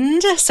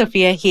friend.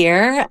 Sophia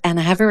here, and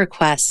I have a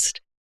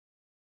request.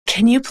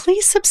 Can you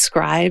please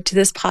subscribe to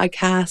this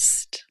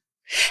podcast?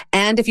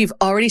 And if you've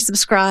already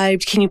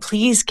subscribed, can you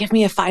please give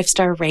me a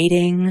 5-star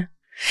rating?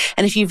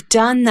 And if you've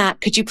done that,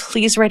 could you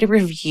please write a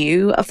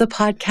review of the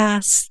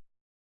podcast?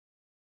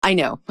 I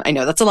know,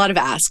 that's a lot of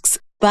asks,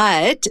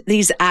 but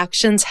these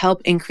actions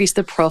help increase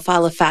the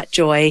profile of Fat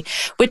Joy,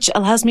 which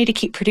allows me to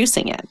keep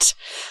producing it.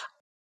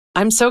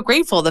 I'm so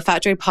grateful the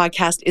Fat Joy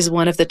podcast is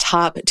one of the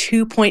top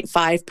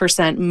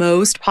 2.5%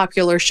 most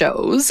popular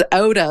shows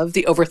out of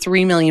the over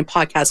 3 million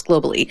podcasts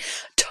globally.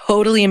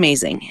 Totally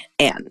amazing.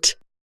 And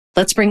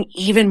let's bring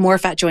even more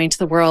Fat Joy into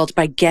the world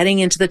by getting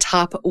into the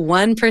top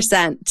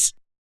 1%.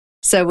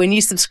 So when you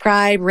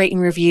subscribe, rate,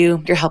 and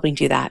review, you're helping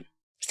do that.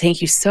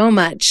 Thank you so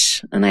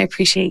much, and I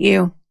appreciate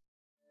you.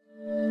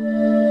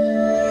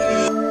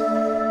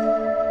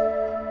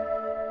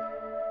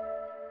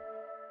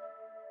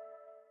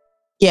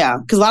 Yeah,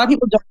 because a lot of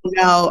people don't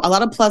know, a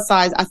lot of plus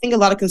size, I think a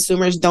lot of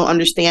consumers don't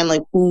understand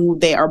like who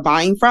they are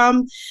buying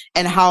from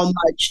and how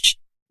much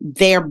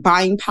their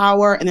buying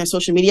power and their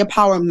social media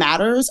power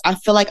matters. I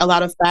feel like a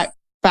lot of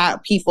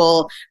fat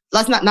people,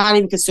 let's not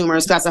even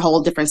consumers, that's a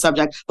whole different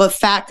subject, but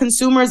fat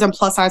consumers and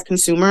plus size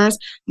consumers,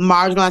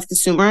 marginalized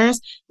consumers,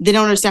 they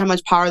don't understand how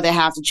much power they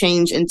have to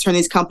change and turn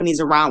these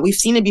companies around. We've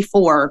seen it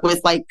before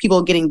with like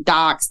people getting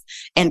doxxed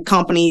and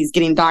companies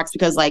getting doxxed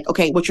because like,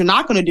 okay, what you're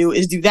not going to do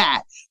is do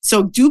that.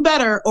 So do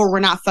better or we're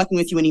not fucking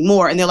with you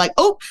anymore. And they're like,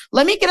 oh,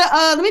 let me do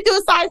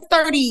a size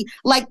 30,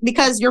 like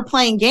because you're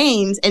playing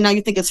games and now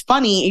you think it's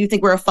funny and you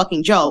think we're a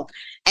fucking joke.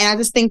 And I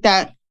just think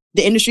that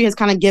the industry has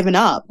kind of given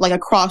up like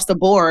across the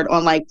board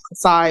on like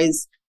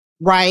size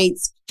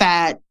rights,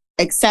 fat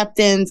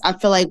acceptance. I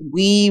feel like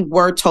we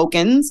were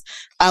tokens.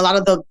 A lot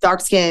of the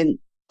dark skin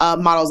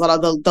models, a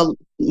lot of the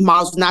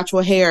models with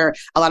natural hair,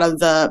 a lot of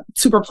the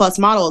super plus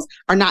models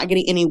are not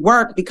getting any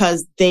work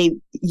because they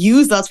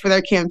used us for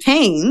their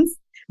campaigns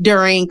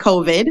during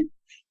COVID.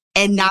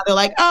 And now they're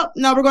like, oh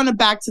no, we're going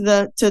back to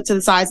the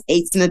size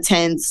 8s and the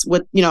 10s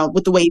with,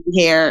 with the wavy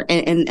hair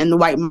and the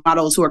white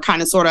models who are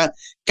kind of sort of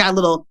got a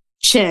little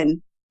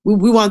chin.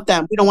 We want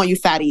them. We don't want you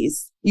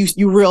fatties.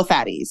 You real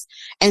fatties.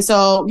 And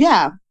so,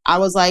 yeah, I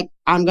was like,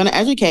 I'm going to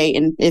educate.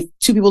 And if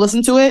 2 people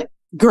listen to it,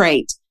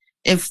 great.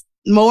 If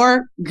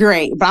more,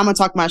 great. But I'm going to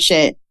talk my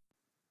shit.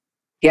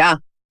 Yeah.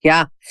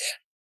 Yeah.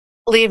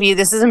 Leah,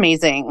 this is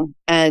amazing.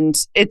 And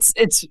I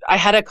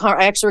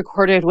actually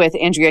recorded with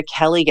Andrea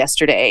Kelly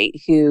yesterday,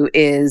 who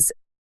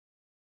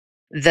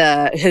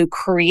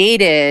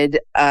created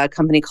a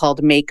company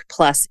called Make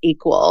Plus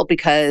Equal,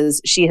 because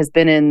she has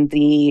been in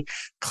the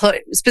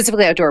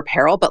specifically outdoor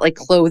apparel, but like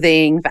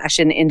clothing,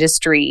 fashion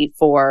industry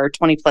for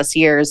 20 plus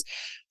years,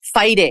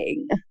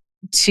 fighting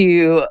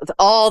to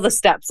all the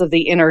steps of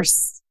the inner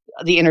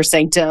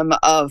sanctum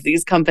of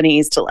these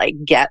companies to like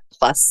get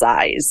plus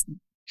size.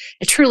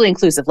 Truly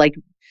inclusive, like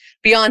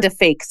beyond a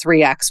fake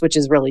 3X, which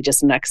is really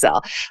just an XL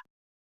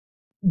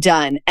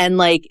done. And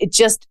like, it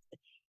just,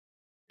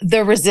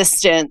 the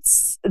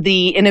resistance,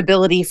 the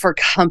inability for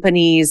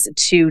companies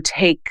to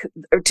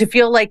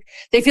feel like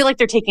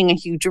they're taking a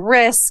huge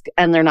risk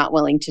and they're not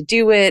willing to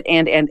do it.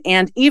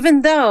 And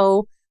even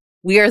though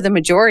we are the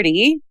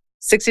majority,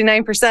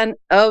 69%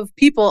 of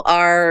people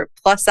are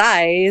plus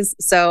size.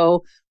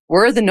 So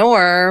we're the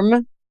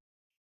norm.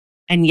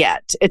 And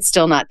yet it's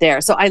still not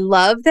there. So I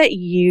love that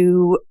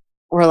you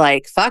were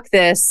like, fuck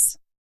this,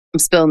 I'm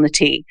spilling the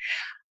tea.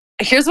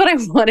 Here's what I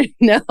want to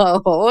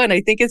know. And I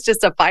think it's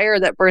just a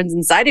fire that burns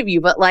inside of you.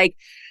 But like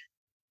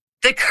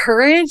the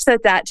courage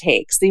that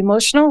takes, the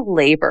emotional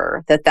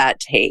labor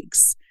that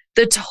takes,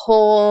 the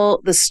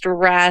toll, the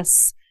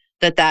stress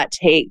that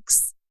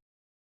takes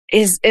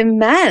is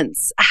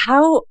immense.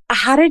 How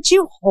did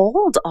you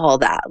hold all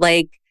that?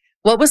 Like,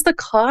 what was the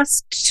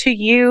cost to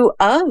you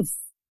of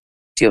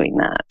doing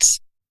that?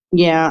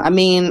 Yeah, I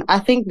mean, I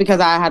think because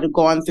I had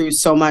gone through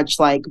so much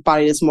like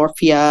body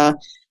dysmorphia,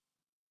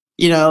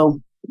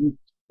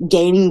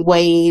 gaining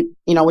weight,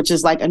 which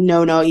is like a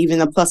no-no, even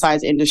the plus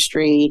size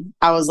industry.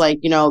 I was like,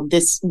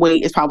 this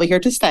weight is probably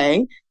here to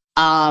stay.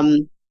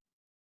 And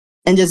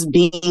just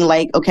being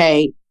like,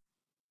 okay,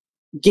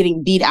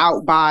 getting beat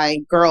out by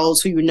girls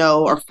who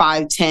are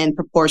 5'10"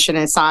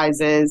 proportionate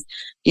sizes,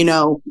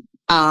 it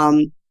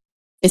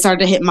started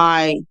to hit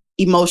my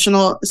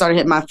emotional, it started to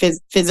hit my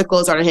physical,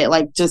 it started to hit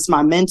like just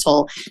my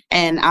mental.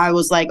 And I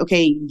was like,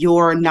 okay,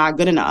 you're not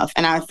good enough.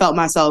 And I felt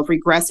myself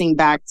regressing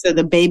back to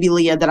the baby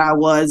Leah that I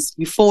was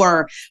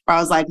before, where I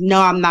was like,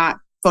 no, I'm not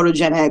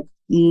photogenic.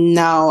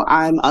 No,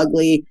 I'm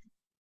ugly.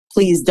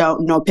 Please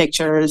don't, no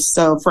pictures.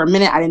 So for a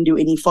minute, I didn't do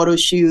any photo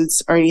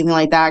shoots or anything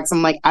like that. Cause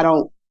I'm like, I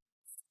don't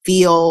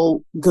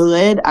feel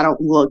good. I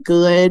don't look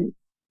good.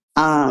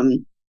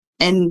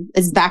 And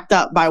it's backed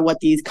up by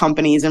what these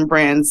companies and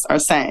brands are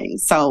saying.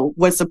 So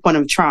what's the point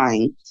of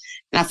trying?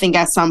 And I think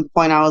at some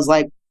point I was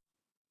like,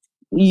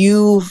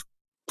 you've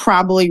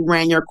probably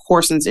ran your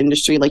course in this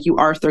industry. Like, you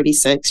are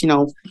 36,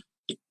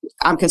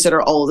 I'm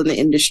considered old in the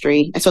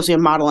industry, especially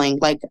in modeling.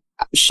 Like,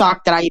 I'm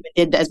shocked that I even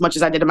did as much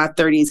as I did in my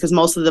 30s, because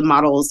most of the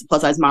models,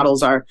 plus size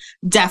models, are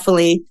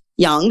definitely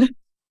young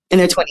in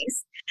their 20s,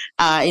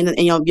 and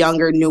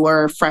younger,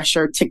 newer,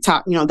 fresher,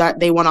 TikTok, that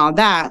they want all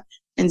that.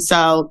 And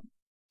so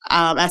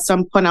at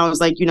some point I was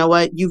like, you know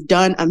what, you've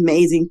done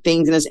amazing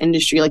things in this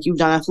industry. Like, you've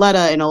done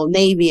Athleta and Old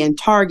Navy and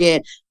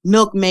Target,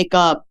 Milk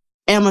Makeup,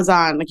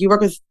 Amazon. Like, you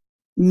work with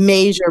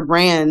major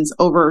brands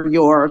over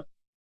your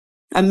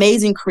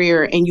amazing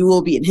career, and you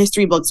will be in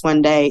history books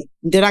one day.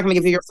 They're not going to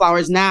give you your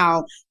flowers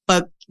now,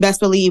 but best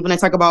believe when I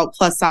talk about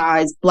plus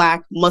size,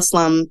 Black,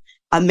 Muslim,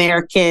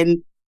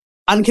 American,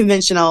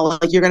 unconventional,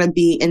 like, you're going to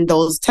be in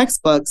those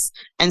textbooks.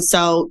 And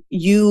so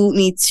you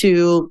need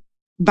to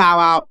bow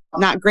out,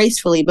 not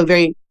gracefully, but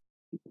very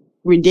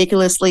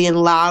ridiculously and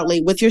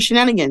loudly with your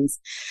shenanigans,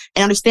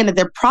 and understand that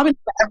they're probably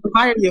never going to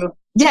hire you.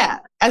 Yeah.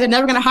 And they're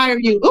never going to hire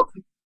you. Ooh,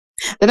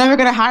 they're never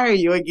going to hire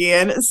you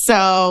again.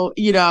 So,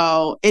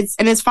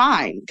 it's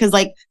fine. Cause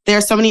like, there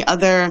are so many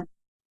other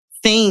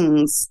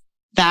things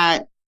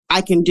that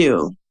I can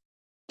do.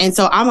 And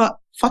so I'm a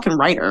fucking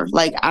writer.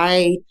 Like,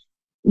 I'm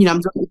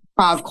doing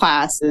 5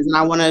 classes, and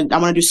I want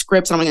to do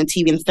scripts, and I'm going to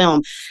TV and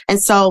film.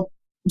 And so,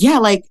 yeah,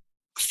 like,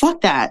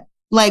 fuck that.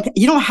 Like,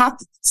 you don't have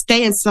to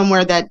stay in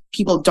somewhere that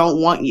people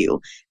don't want you.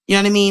 You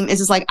know what I mean? It's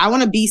just like, I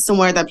want to be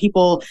somewhere that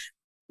people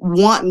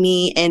want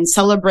me and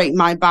celebrate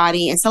my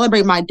body and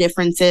celebrate my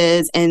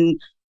differences. And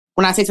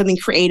when I say something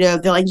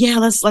creative, they're like, yeah,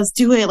 let's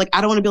do it. Like,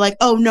 I don't want to be like,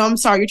 oh no, I'm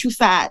sorry, you're too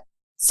fat.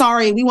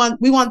 Sorry, we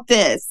want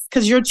this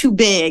because you're too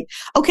big.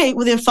 Okay,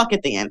 well then fuck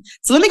it then.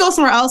 So let me go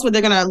somewhere else where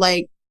they're gonna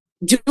like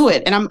do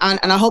it. And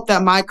I hope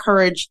that my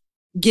courage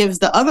gives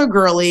the other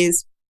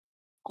girlies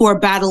who are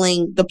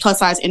battling the plus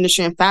size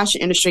industry and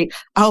fashion industry,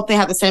 I hope they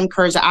have the same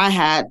courage that I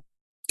had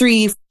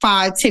 3,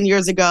 5, 10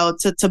 years ago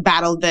to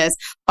battle this.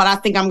 But I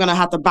think I'm going to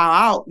have to bow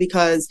out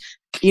because,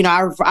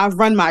 I've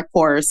run my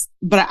course,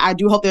 but I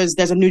do hope there's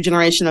a new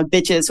generation of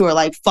bitches who are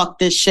like, fuck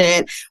this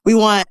shit. We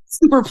want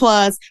super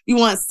plus. We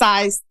want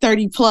size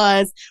 30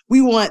 plus.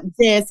 We want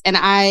this. And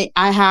I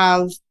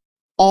have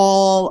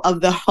all of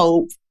the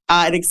hope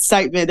and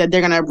excitement that they're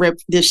going to rip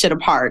this shit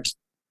apart.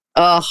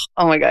 Oh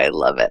my God. I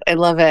love it. I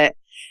love it.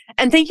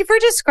 And thank you for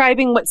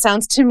describing what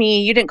sounds to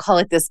me, you didn't call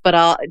it this,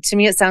 but to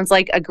me, it sounds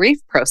like a grief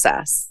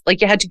process.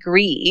 Like, you had to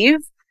grieve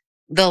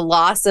the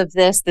loss of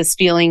this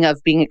feeling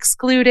of being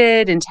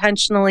excluded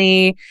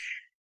intentionally,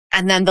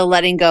 and then the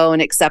letting go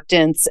and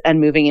acceptance and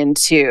moving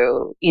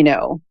into,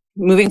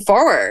 moving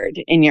forward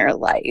in your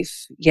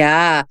life.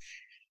 Yeah,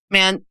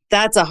 man,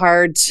 that's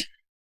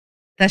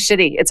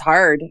shitty. It's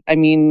hard. I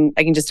mean,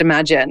 I can just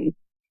imagine.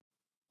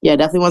 Yeah, it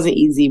definitely wasn't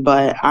easy,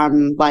 but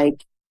I'm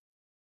like,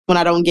 when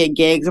I don't get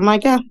gigs, I'm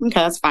like, yeah, okay,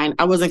 that's fine.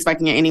 I wasn't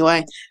expecting it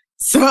anyway.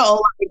 So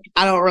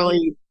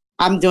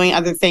I'm doing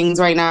other things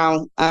right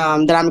now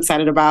that I'm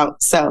excited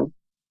about. So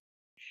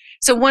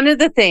one of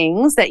the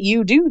things that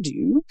you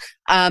do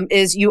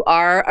is you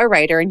are a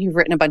writer, and you've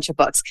written a bunch of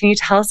books. Can you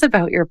tell us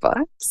about your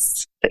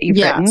books that you've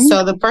written?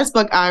 So the first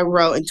book I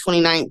wrote in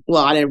 2019,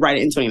 well, I didn't write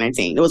it in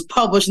 2019. It was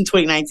published in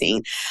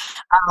 2019.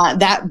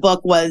 That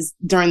book was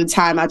during the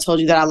time I told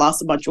you that I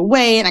lost a bunch of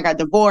weight and I got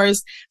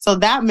divorced. So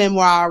that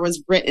memoir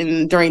was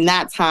written during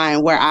that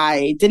time where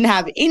I didn't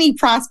have any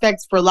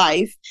prospects for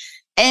life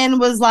and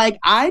was like,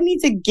 I need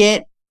to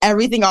get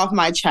everything off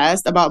my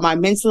chest about my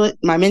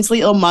mentally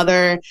ill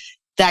mother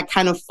that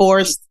kind of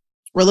forced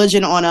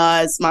religion on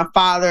us, my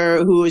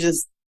father who was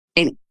just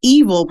an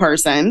evil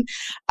person,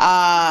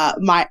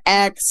 my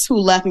ex who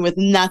left me with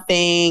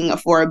nothing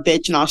for a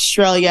bitch in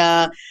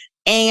Australia,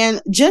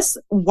 and just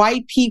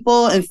white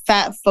people and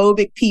fat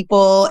phobic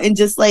people and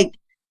just like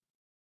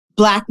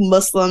Black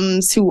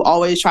Muslims who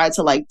always tried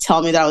to like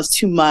tell me that I was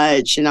too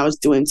much and I was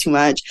doing too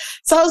much.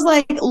 So I was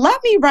like, let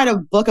me write a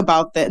book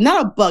about that.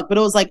 Not a book, but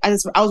it was like, I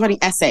was writing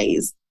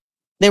essays.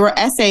 They were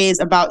essays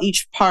about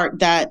each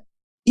part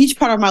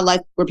of my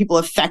life where people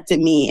affected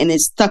me and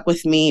it stuck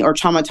with me or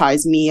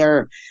traumatized me,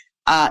 or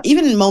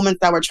even in moments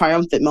that were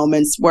triumphant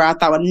moments where I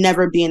thought I would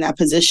never be in that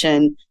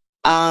position.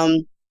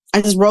 I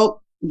just wrote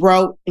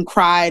and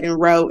cried and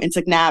wrote and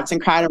took naps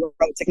and cried and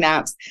wrote, took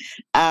naps.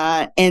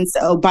 And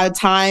so by the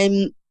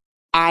time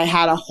I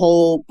had a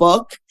whole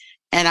book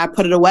and I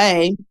put it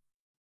away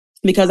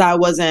because I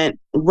wasn't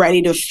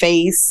ready to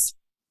face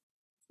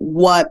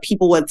what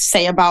people would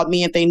say about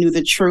me if they knew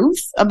the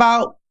truth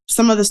about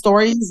some of the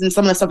stories and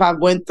some of the stuff I've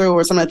went through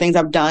or some of the things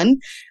I've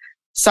done.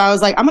 So I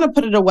was like, I'm going to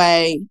put it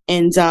away,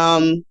 and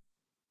I'm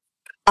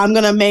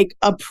going to make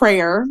a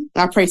prayer.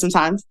 I pray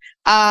sometimes.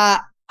 I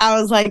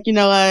was like, you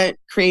know what,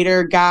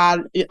 Creator,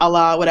 God,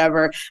 Allah,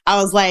 whatever. I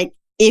was like,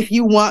 if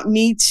you want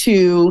me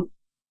to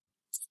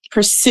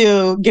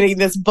pursue getting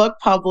this book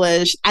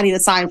published, I need a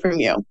sign from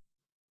you.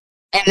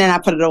 And then I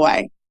put it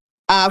away.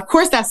 Of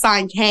course, that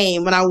sign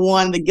came when I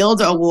won the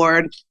Gilda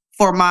Award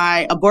for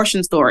my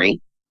abortion story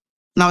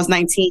when I was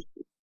 19.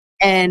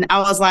 And I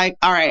was like,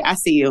 all right, I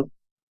see you.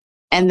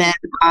 And then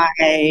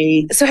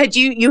So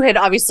you had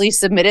obviously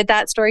submitted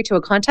that story to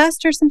a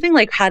contest or something?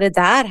 Like, how did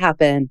that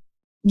happen?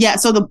 Yeah,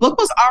 so the book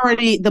was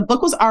already,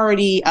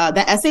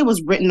 the essay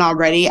was written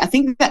already. I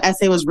think the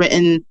essay was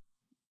written,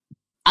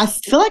 I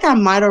feel like I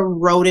might have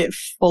wrote it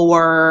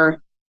I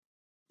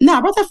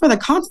wrote that for the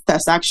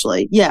contest,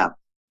 actually. Yeah.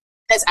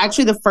 It's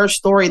actually the first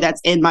story that's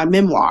in my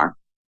memoir.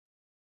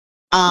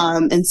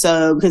 And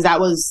so, because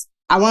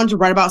I wanted to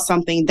write about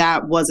something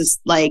that was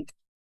like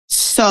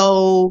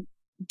so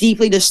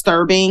deeply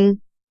disturbing,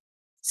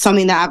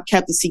 something that I've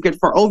kept a secret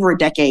for over a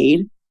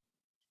decade,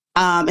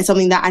 and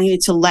something that I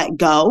needed to let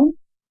go.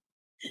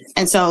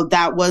 And so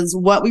that was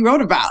what we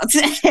wrote about.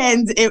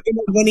 And it ended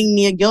up winning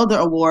me a Gilder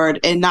Award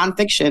in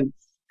nonfiction,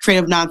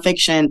 creative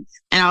nonfiction.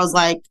 And I was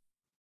like,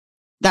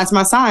 that's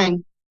my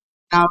sign.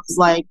 I was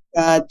like,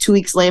 2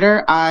 weeks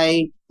later,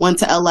 I went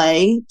to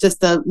LA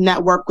just to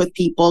network with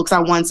people because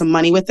I won some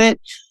money with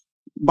it.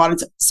 Bought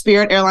a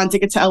Spirit airline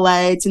ticket to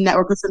LA to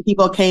network with some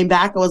people, came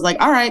back. I was like,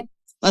 all right,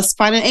 let's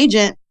find an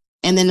agent.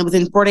 And then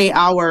within 48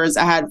 hours,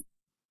 I had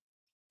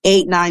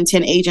 8, 9,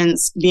 10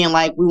 agents being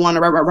like, we want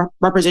to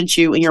represent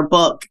you in your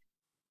book.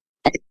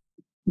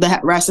 The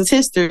rest is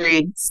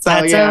history. So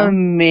that's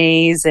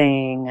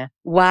amazing.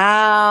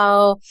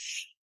 Wow.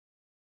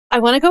 I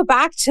want to go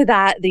back to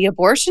the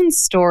abortion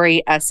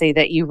story essay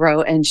that you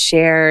wrote and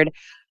shared.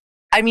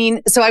 I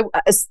mean, so I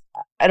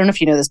don't know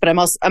if you know this, but I'm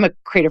a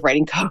creative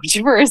writing coach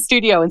for a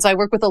studio. And so I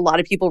work with a lot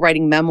of people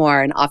writing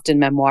memoir, and often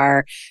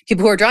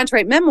people who are drawn to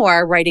write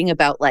memoir, writing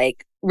about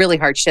like really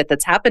hard shit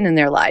that's happened in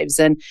their lives.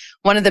 And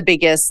one of the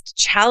biggest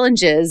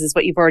challenges is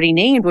what you've already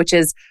named, which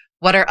is,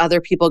 what are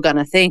other people going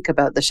to think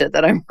about the shit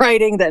that I'm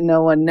writing that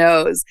no one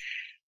knows?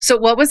 So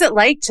what was it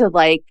like to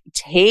like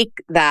take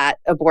that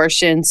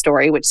abortion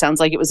story, which sounds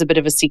like it was a bit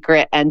of a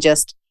secret, and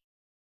just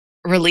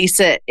release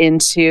it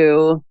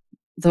into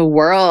the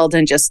world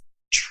and just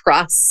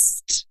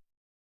trust?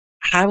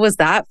 How was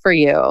that for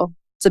you?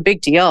 It's a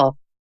big deal.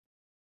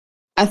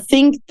 I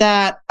think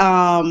that,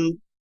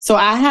 so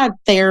I had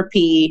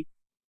therapy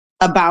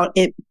about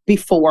it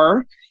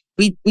before.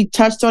 We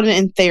touched on it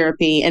in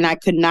therapy, and I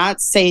could not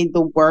say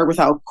the word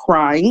without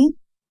crying.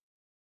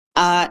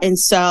 And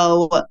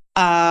so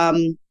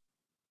I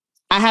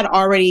had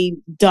already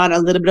done a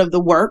little bit of the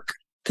work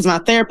because my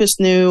therapist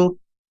knew.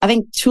 I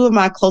think 2 of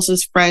my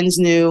closest friends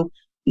knew,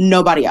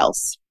 nobody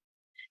else.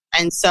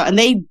 And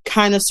they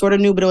kind of sort of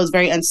knew, but it was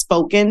very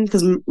unspoken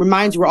because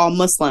remind you, we're all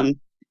Muslim.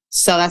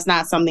 So that's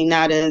not something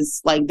that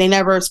is like, they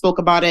never spoke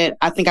about it.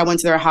 I think I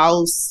went to their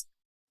house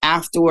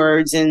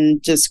afterwards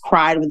and just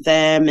cried with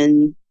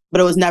them,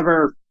 but it was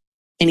never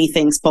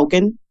anything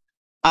spoken.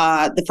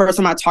 The first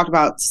time I talked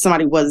about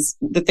somebody was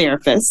the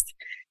therapist,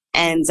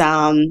 and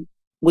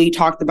we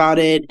talked about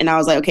it, and I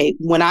was like, okay,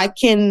 when I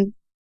can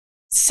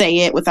say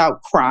it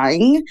without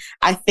crying,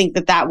 I think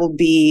that will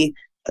be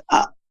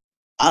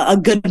a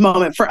good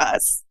moment for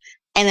us.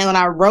 And then when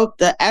I wrote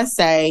the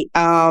essay,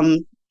 I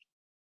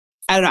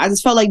don't know, I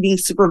just felt like being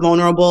super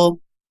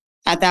vulnerable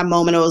at that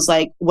moment. It was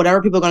like,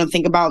 whatever people are going to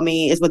think about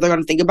me is what they're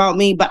going to think about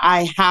me, but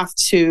I have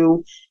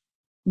to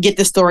get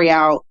the story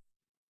out.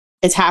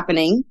 It's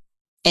happening.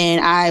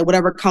 And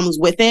whatever comes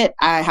with it,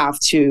 I have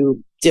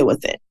to deal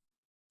with it.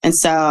 And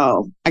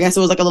so I guess it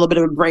was like a little bit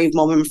of a brave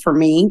moment for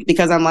me,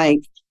 because I'm like,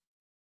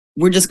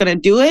 we're just going to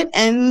do it,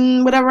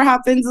 and whatever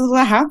happens is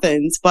what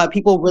happens. But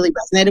people really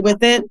resonated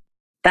with it.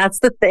 That's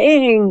the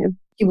thing.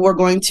 People were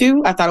going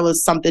to. I thought it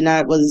was something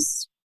that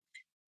was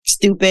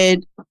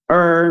stupid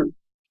or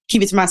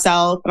keep it to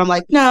myself. And I'm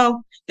like,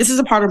 no, this is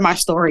a part of my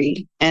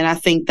story. And I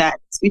think that's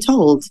to be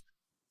told.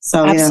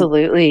 So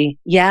absolutely.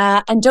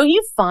 Yeah. And don't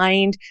you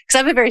find, because I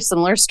have a very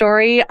similar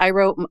story. I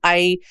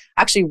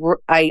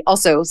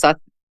also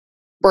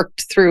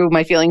worked through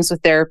my feelings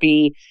with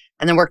therapy,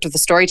 and then worked with a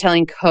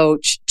storytelling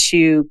coach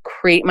to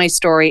create my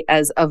story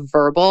as a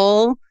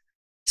verbal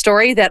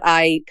story that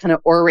I kind of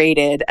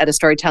orated at a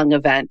storytelling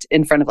event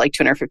in front of like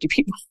 250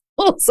 people.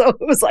 So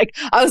it was like,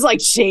 I was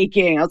like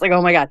shaking. I was like,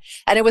 oh my God.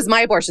 And it was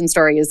my abortion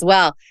story as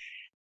well.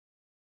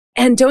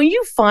 And don't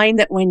you find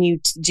that when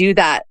you do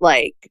that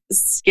like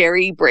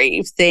scary,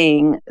 brave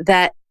thing,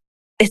 that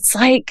it's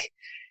like,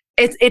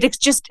 it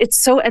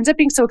ends up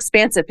being so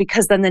expansive,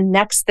 because then the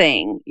next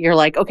thing you're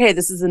like, okay,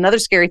 this is another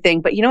scary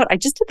thing, but you know what? I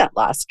just did that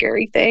last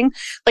scary thing.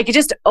 Like, it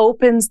just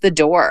opens the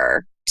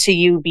door to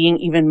you being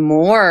even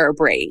more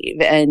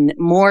brave and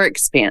more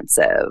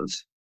expansive.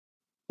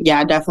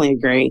 Yeah, I definitely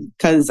agree.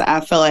 Because I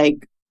feel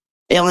like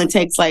it only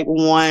takes like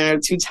 1 or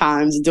 2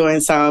 times doing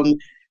some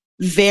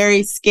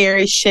very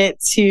scary shit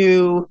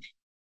to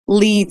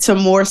lead to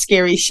more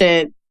scary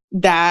shit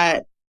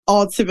that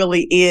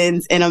ultimately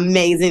ends in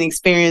amazing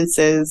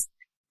experiences.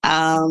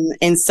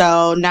 And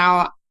so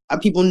now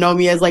people know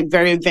me as like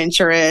very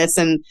adventurous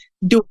and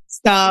doing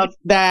stuff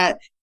that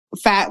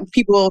fat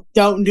people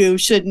don't do,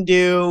 shouldn't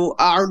do,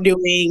 are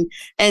doing.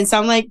 And so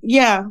I'm like,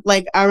 yeah,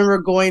 like I remember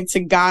going to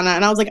Ghana,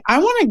 and I was like, I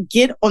want to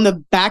get on the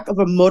back of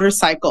a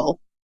motorcycle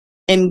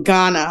in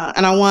Ghana,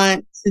 and I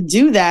want to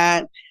do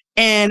that.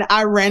 And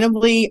I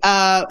randomly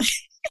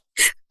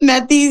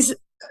met these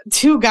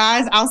two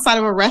guys outside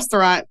of a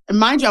restaurant. And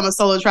mind you, I'm a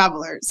solo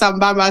traveler, so I'm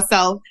by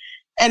myself.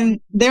 And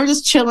they were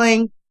just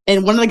chilling.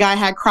 And one of the guys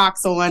had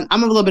Crocs on.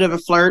 I'm a little bit of a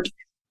flirt.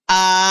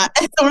 So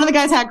one of the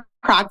guys had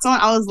Crocs on.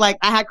 I was like,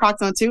 I had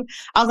Crocs on too.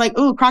 I was like,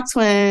 ooh, Crocs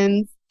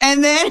twins.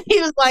 And then he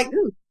was like,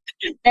 ooh.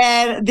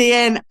 And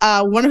then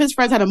one of his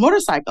friends had a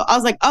motorcycle. I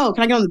was like, oh,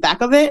 can I get on the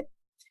back of it?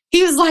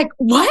 He was like,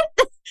 what?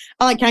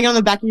 I'm like, can I get on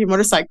the back of your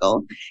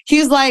motorcycle? He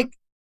was like,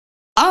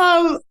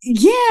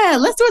 yeah,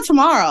 let's do it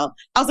tomorrow.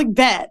 I was like,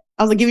 bet.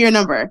 I was like, give me your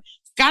number.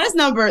 Got his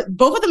number.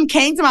 Both of them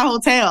came to my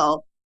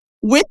hotel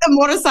with the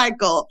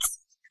motorcycle.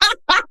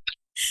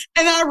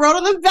 And I rode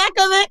on the back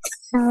of it.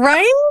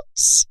 Right?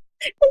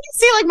 You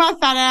see like my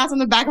fat ass on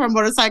the back of my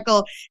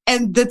motorcycle.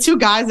 And the two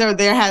guys that were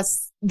there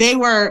they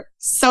were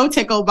so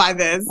tickled by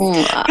this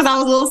because I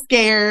was a little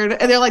scared.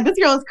 And they're like, this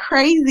girl is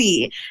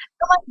crazy.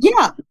 I'm like,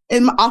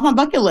 yeah, off my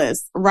bucket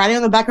list, riding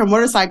on the back of a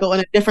motorcycle in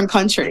a different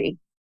country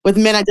with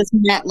men I just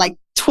met like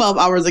 12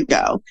 hours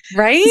ago.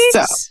 Right?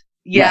 So,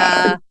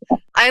 yeah.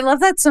 I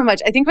love that so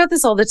much. I think about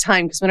this all the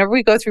time because whenever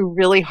we go through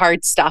really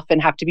hard stuff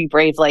and have to be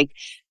brave, like,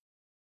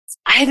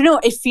 I don't know,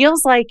 it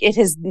feels like it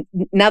has,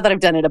 now that I've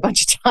done it a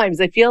bunch of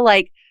times, I feel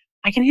like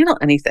I can handle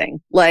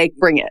anything. Like,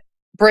 bring it.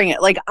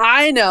 Like,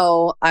 I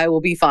know I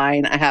will be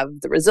fine. I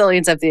have the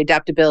resilience, I have the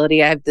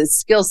adaptability, I have the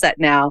skill set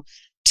now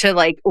to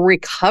like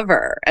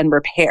recover and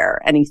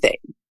repair anything.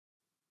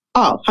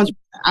 Oh, 100%.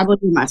 I believe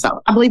in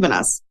myself. I believe in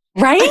us.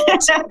 Right?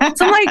 So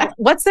I'm like,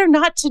 what's there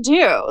not to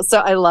do? So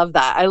I love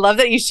that. I love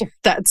that you shared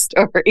that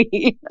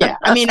story. Yeah.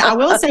 I mean, I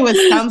will say with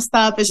some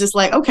stuff, it's just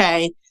like,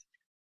 okay,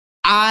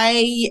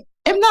 I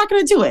am not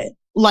going to do it.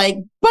 Like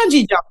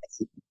bungee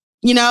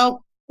jumping,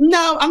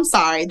 no, I'm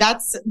sorry.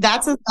 That's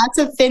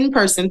a thin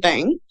person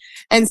thing.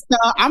 And so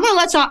I'm going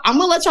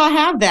to let y'all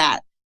have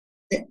that.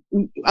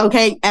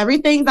 Okay.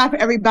 Everything's not for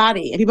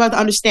everybody. And people have to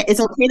understand it's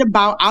okay to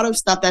bow out of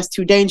stuff that's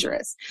too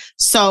dangerous.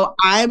 So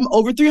I'm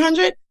over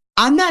 300.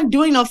 I'm not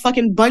doing no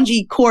fucking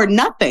bungee cord,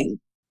 nothing.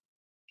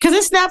 Cause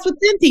it snaps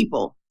within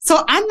people.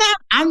 So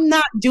I'm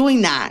not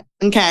doing that.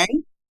 Okay.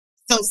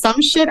 So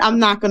some shit I'm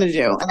not going to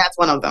do. And that's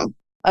one of them.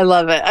 I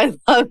love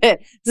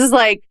it. This is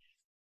like,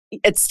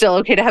 it's still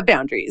okay to have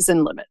boundaries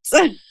and limits.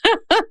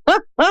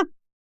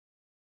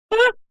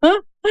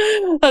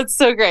 That's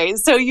so great.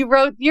 So you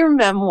wrote your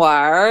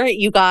memoir.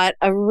 You got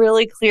a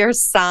really clear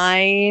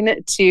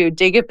sign to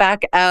dig it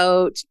back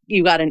out.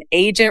 You got an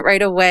agent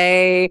right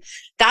away.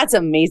 That's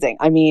amazing.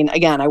 I mean,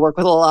 again, I work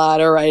with a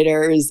lot of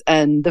writers,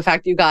 and the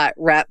fact you got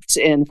repped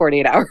in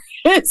 48 hours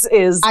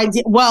is... I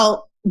did.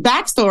 Well,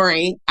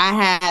 backstory, I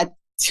had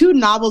 2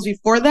 novels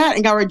before that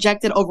and got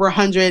rejected over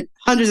hundreds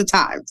of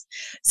times.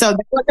 So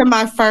that wasn't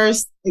my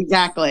first,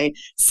 exactly.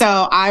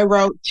 So I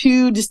wrote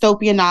 2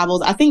 dystopian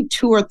novels, I think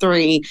 2 or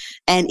 3,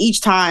 and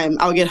each time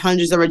I would get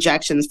hundreds of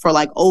rejections for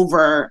like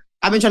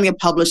I've been trying to get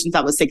published since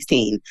I was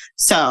 16.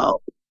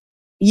 So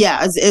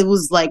yeah, it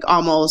was like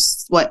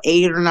almost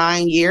 8 or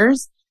 9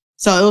 years.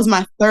 So it was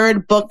my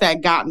 3rd book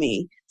that got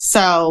me.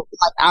 So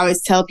like I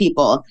always tell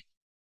people,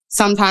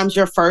 sometimes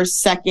your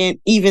first, second,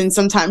 even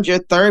sometimes your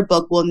 3rd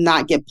book will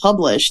not get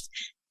published.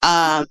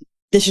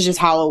 This is just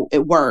how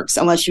it works.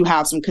 Unless you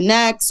have some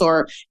connects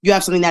or you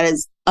have something that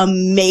is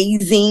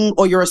amazing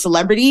or you're a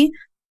celebrity,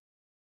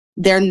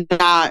 they're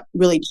not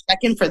really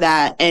checking for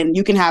that. And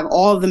you can have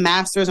all of the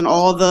masters and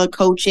all the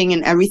coaching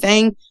and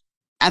everything.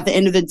 At the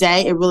end of the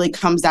day, it really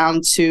comes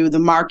down to the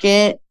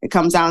market. It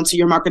comes down to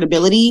your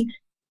marketability.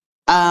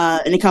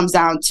 And it comes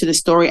down to the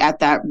story at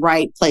that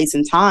right place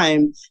and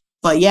time.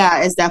 But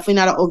yeah, it's definitely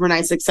not an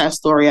overnight success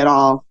story at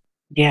all.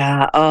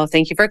 Yeah. Oh,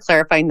 thank you for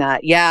clarifying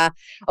that. Yeah.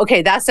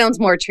 Okay. That sounds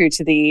more true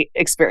to the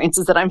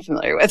experiences that I'm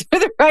familiar with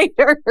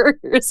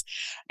writers.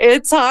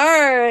 It's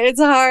hard. It's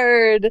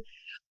hard.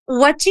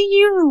 What do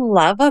you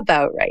love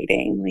about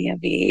writing, Leah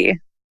V?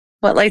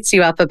 What lights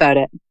you up about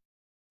it?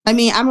 I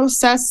mean, I'm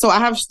obsessed. So I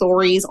have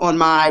stories on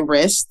my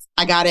wrist.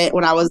 I got it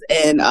when I was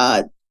in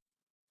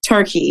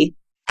Turkey.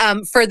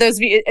 For those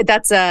of you,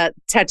 that's a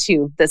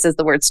tattoo. This is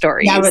the word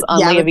stories on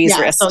Leah V's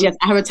wrist. So yes,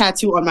 I have a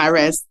tattoo on my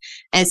wrist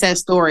and it says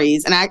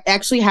stories. And I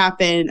actually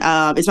happened,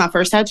 it's my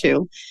first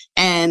tattoo.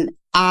 And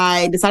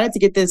I decided to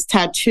get this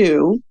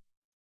tattoo,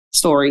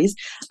 stories,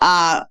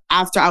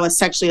 after I was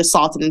sexually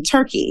assaulted in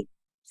Turkey.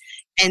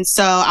 And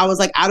so I was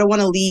like, I don't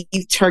want to leave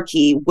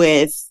Turkey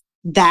with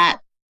that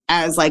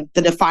as like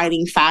the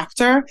defining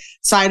factor.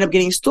 So I ended up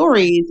getting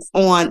stories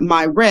on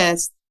my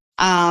wrist.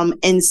 But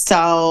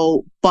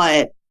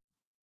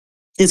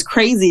it's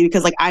crazy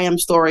because like I am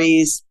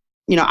stories,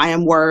 I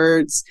am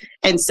words.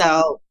 And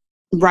so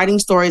writing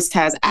stories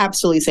has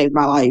absolutely saved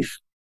my life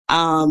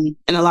in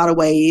a lot of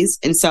ways.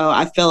 And so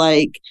I feel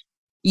like,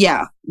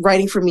 yeah,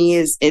 writing for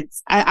me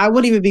I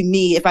wouldn't even be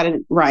me if I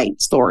didn't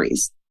write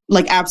stories.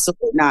 Like,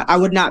 absolutely not. I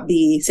would not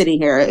be sitting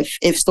here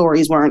if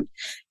stories weren't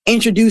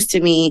introduced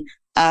to me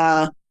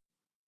or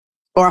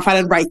if I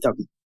didn't write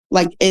them.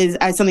 Like, is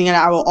something that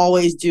I will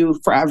always do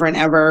forever and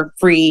ever,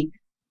 free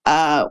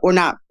or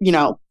not,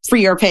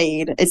 free or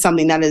paid. It's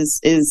something that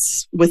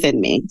is within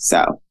me.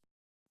 So,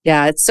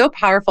 yeah, it's so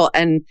powerful.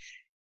 And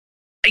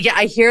Yeah,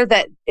 I hear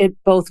that it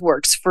both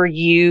works for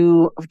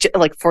you,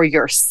 like for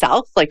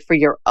yourself, like for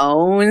your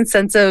own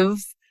sense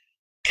of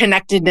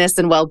connectedness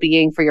and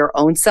well-being for your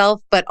own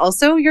self, but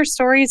also your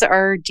stories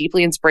are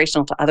deeply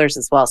inspirational to others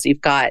as well. So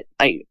you've got,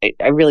 I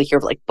really hear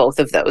like both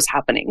of those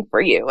happening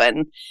for you.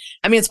 And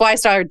I mean, it's why I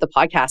started the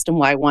podcast and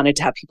why I wanted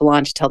to have people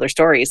on to tell their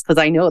stories, because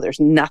I know there's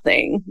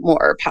nothing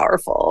more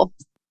powerful.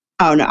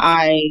 Oh no,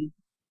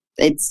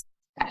 it's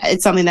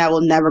something that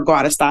will never go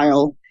out of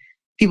style.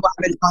 People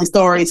have been telling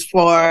stories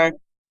for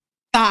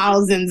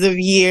thousands of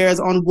years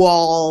on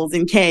walls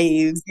and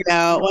caves,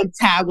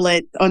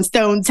 on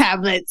stone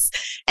tablets.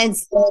 And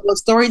so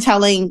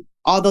storytelling,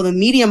 although the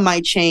medium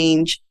might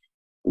change,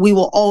 it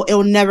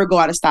will never go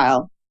out of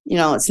style.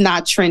 It's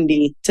not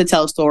trendy to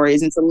tell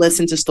stories and to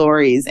listen to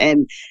stories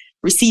and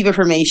receive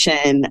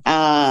information.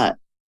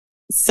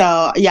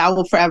 So yeah, I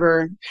will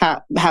forever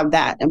have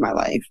that in my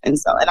life. And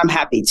I'm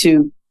happy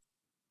to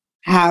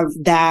have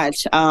that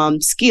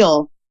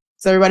skill.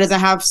 So everybody doesn't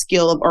have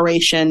skill of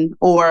oration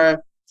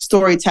or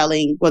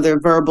storytelling, whether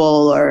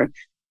verbal or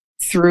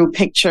through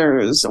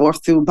pictures or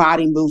through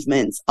body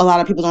movements. A lot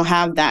of people don't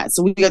have that.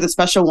 So we are the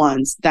special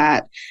ones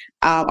that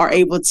are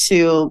able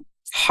to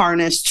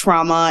harness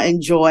trauma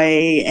and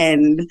joy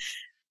and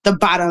the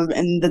bottom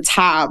and the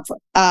top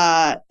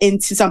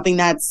into something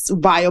that's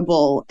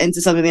viable,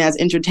 into something that's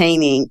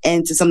entertaining,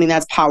 into something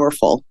that's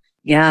powerful.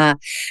 Yeah.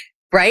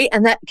 Right.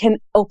 And that can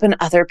open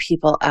other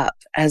people up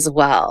as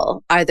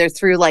well, either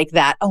through like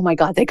that, oh my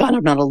God, thank God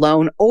I'm not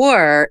alone,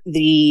 or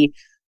the,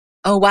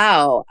 oh,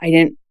 wow, I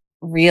didn't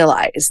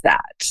realize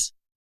that,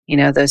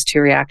 those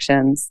two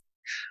reactions.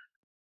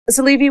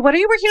 So, Leah, what are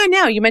you working on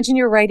now? You mentioned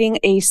you're writing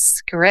a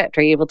script.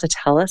 Are you able to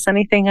tell us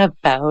anything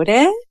about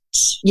it?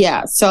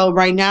 Yeah. So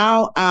right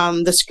now,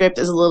 the script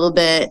is a little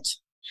bit,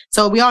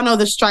 so we all know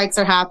the strikes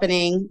are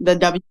happening, the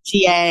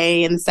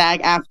WTA and the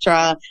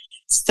SAG-AFTRA.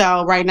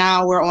 So right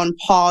now we're on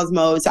pause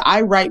mode. So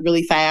I write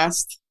really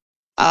fast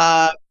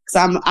because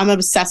I'm an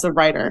obsessive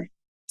writer.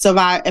 So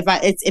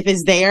if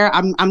it's there,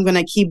 I'm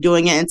gonna keep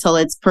doing it until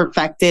it's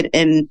perfected,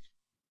 and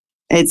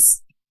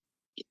this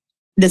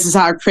is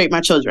how I create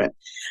my children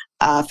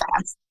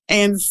fast.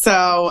 And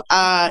so so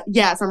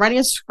I'm writing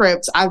a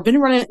script. I've been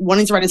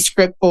wanting to write a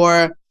script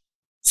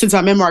since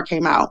my memoir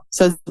came out.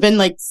 So it's been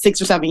like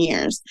 6 or 7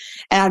 years,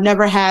 and I've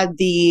never had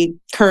the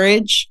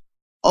courage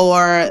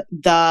or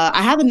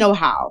I had the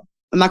know-how.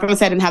 I'm not gonna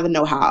say I didn't have the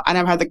know-how. I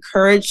never had the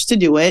courage to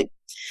do it.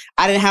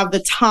 I didn't have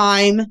the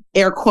time,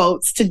 air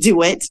quotes, to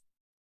do it.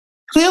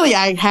 Clearly,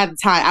 I had the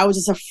time. I was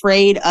just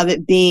afraid of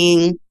it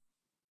being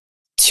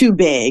too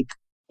big.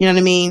 You know what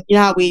I mean? You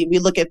know how we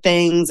look at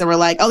things and we're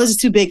like, oh, this is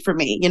too big for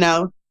me,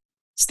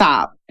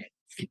 stop.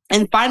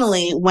 And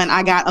finally, when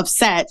I got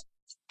upset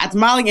at the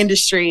modeling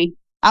industry,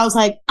 I was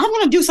like, I'm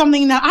going to do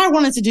something that I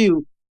wanted to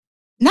do.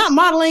 Not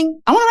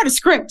modeling. I want to write a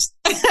script.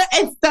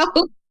 And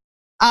so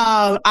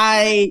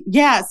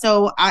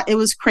it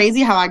was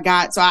crazy how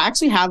so I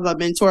actually have a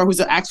mentor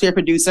who's actually a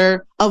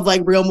producer of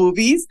like real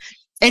movies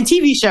and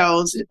TV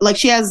shows. Like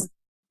she has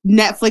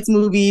Netflix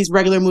movies,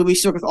 regular movies.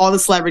 She works with all the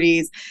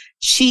celebrities.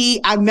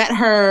 I met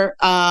her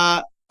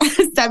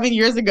 7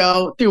 years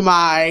ago through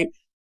my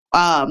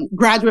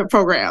graduate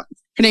program.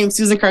 Her name's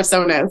Susan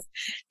Carsones.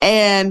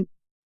 And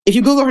if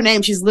you Google her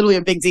name, she's literally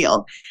a big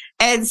deal.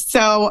 And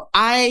so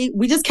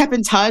we just kept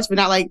in touch, but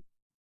not like,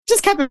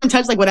 just kept in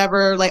touch, like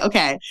whatever, like,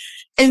 okay.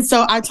 And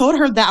so I told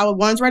her that I would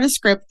want to write a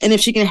script, and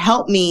if she can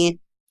help me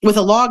with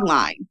a log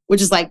line,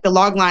 which is like, the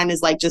log line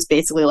is like, just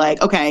basically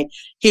like, okay,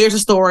 here's a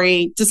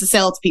story just to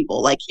sell it to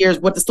people. Like, here's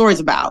what the story's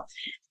about.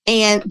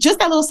 And just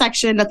that little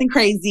section, nothing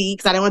crazy,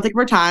 because I didn't want to take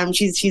her time.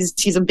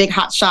 She's a big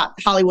hotshot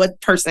Hollywood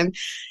person.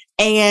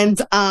 And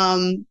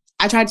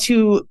I tried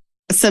to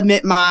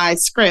submit my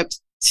script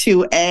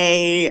to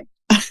a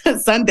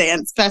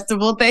Sundance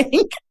festival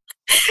thing.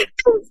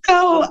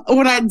 So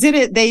when I did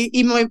it, they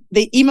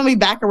emailed me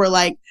back and were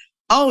like,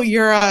 oh,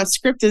 your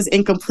script is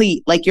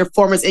incomplete. Like, your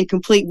form is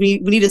incomplete. We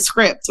need a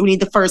script. We need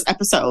the first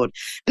episode.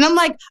 And I'm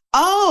like,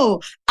 oh,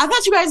 I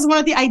thought you guys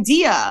wanted the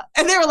idea.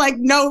 And they were like,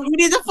 no, we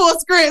need the full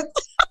script.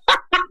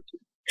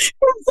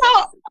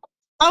 So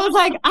I was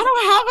like, I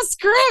don't have a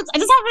script. I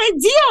just have an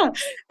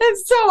idea. And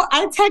so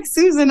I text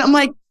Susan. I'm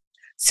like,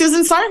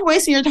 Susan, sorry for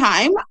wasting your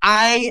time.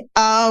 I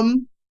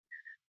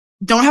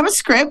don't have a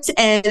script,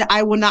 and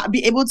I will not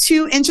be able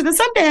to enter the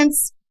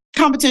Sundance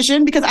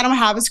competition because I don't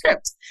have a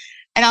script.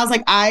 And I was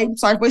like, I'm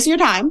sorry for wasting your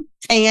time,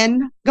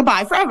 and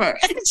goodbye forever.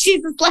 And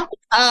she's just like,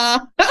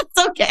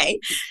 it's okay.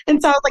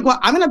 And so I was like, well,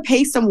 I'm going to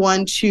pay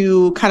someone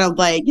to kind of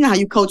like, how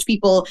you coach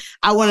people.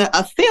 I want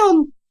a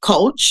film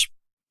coach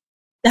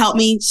to help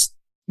me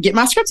get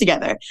my script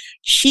together.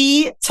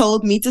 She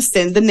told me to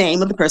send the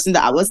name of the person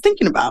that I was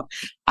thinking about.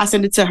 I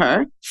sent it to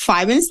her.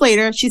 5 minutes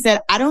later, she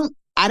said, I don't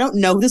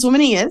know who this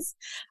woman is.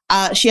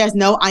 She has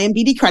no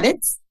IMDb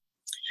credits.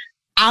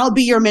 I'll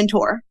be your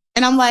mentor.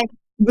 And I'm like,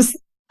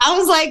 I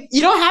was like,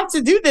 you don't have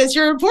to do this.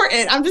 You're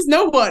important. I'm just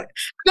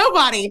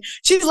nobody.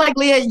 She's like,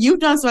 Leah, you've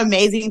done some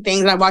amazing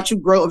things. And I watched you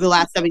grow over the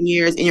last 7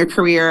 years in your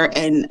career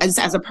and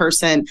as a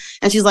person.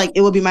 And she's like,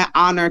 it will be my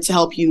honor to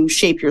help you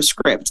shape your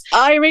script.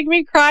 Oh, you make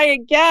me cry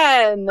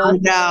again. I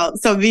know.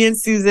 So me and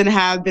Susan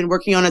have been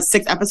working on a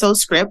 6-episode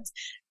script.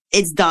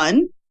 It's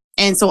done.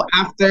 And so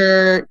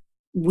after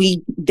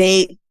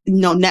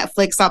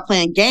Netflix stopped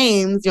playing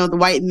games, the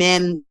white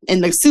men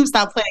in the suit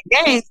stopped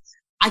playing games,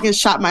 I can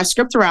shop my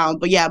script around.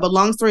 But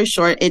long story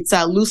short, it's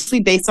loosely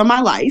based on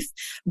my life,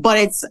 but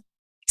it's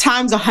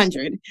times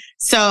 100.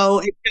 So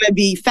it's going to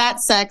be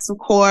fat sex, of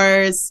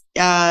course,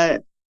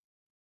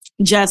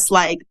 just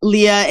like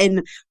Leah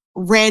in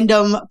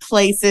random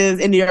places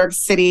in New York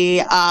City.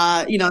 She's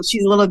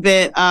a little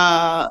bit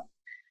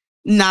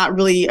not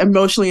really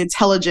emotionally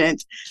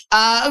intelligent,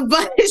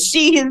 but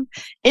she's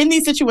in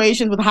these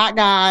situations with hot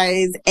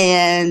guys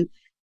and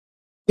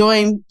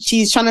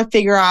she's trying to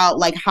figure out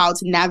like how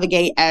to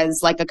navigate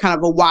as like a kind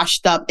of a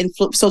washed up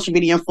social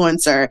media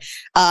influencer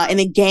in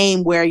a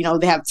game where,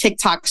 they have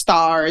TikTok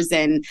stars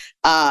and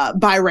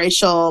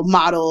biracial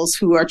models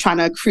who are trying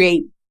to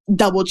create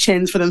double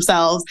chins for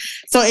themselves.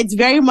 So it's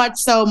very much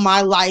so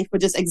my life,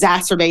 but just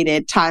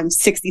exacerbated times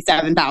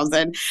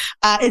 67,000.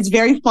 It's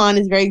very fun.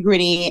 It's very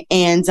gritty.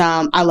 And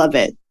I love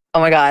it. Oh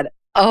my God.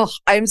 Oh,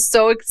 I'm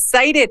so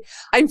excited.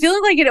 I'm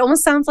feeling like it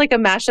almost sounds like a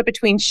mashup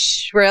between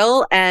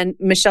Shrill and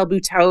Michelle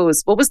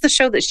Buteau's. What was the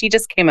show that she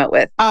just came out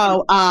with?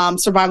 Oh,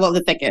 Survival of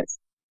the Thickest.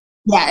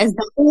 Yeah, it's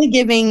definitely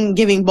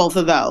giving both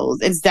of those.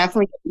 It's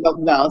definitely giving both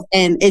of those.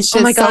 And it's just,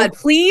 oh my God,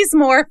 please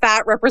more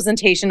fat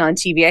representation on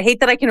TV. I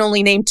hate that I can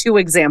only name 2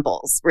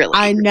 examples, really.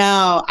 I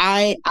know.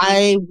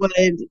 I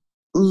would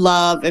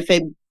love if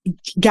it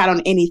got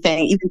on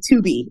anything, even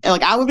Tubi.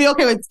 Like, I would be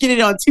okay with getting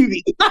it on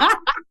Tubi.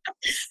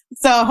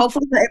 So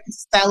hopefully we're able to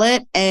sell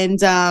it. And,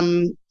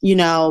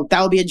 that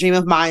would be a dream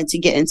of mine to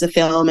get into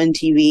film and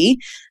TV.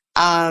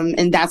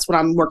 And that's what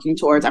I'm working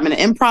towards. I'm in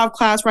an improv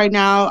class right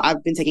now.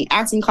 I've been taking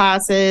acting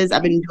classes.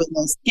 I've been doing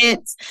those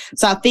skits.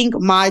 So I think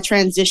my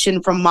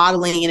transition from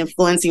modeling and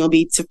influencing will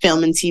be to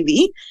film and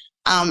TV.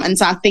 And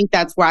so I think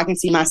that's where I can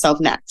see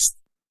myself next.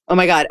 Oh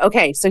my God.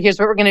 Okay. So here's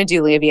what we're going to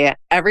do, Leah.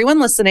 Everyone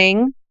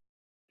listening,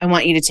 I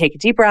want you to take a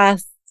deep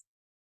breath.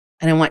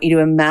 And I want you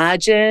to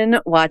imagine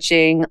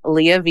watching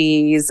Leah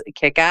V's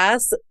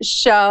kick-ass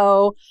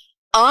show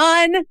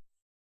on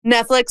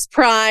Netflix,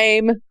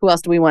 Prime. Who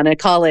else do we want to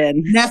call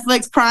in?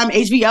 Netflix, Prime,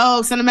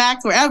 HBO,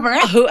 Cinemax, wherever.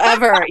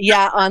 Whoever.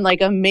 Yeah, on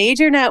like a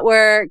major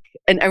network.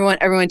 And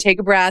everyone take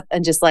a breath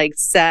and just like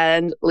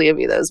send Leah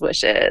V those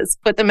wishes.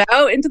 Put them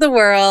out into the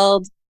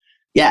world.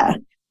 Yeah.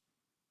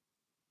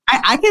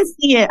 I can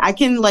see it. I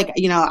can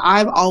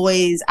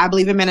I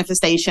believe in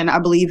manifestation. I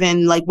believe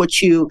in like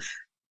what you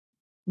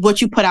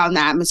put out in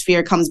the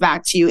atmosphere comes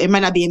back to you. It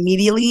might not be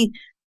immediately.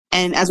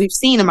 And as we've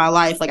seen in my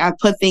life, like I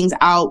put things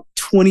out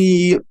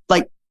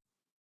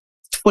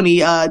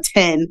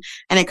 2010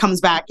 and it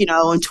comes back, in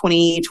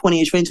 2020 or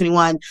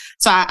 2021.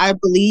 So I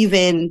believe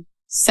in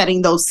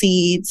setting those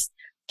seeds,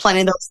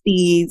 planting those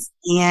seeds.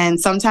 And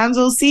sometimes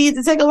those seeds,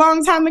 it take a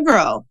long time to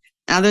grow.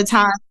 And other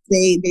times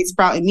they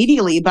sprout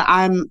immediately, but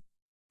I'm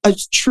a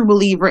true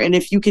believer in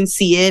if you can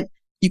see it,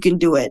 you can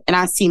do it. And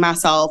I see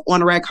myself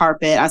on a red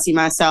carpet. I see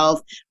myself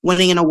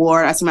winning an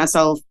award. I see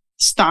myself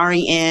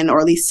starring in,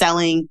 or at least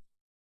selling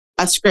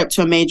a script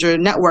to a major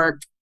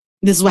network.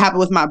 This is what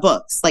happened with my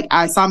books. Like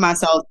I saw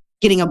myself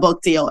getting a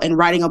book deal and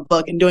writing a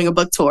book and doing a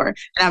book tour.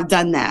 And I've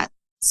done that.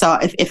 So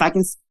if I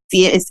can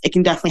see it, it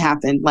can definitely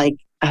happen. Like,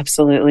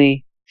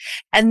 absolutely.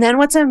 And then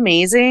what's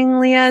amazing,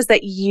 Leah, is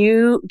that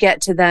you get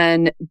to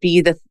then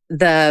be the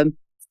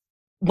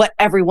what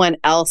everyone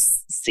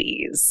else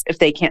sees if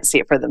they can't see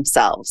it for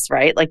themselves,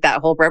 right? Like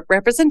that whole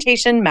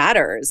representation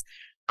matters.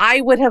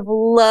 I would have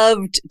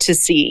loved to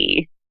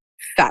see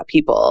fat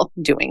people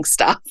doing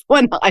stuff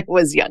when I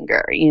was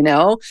younger,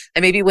 I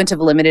maybe wouldn't have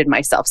limited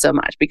myself so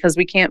much because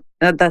we can't,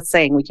 that's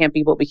saying we can't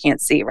be what we can't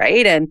see,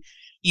 right? And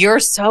you're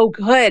so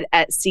good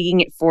at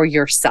seeing it for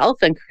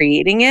yourself and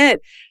creating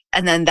it.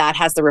 And then that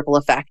has the ripple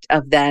effect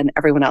of then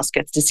everyone else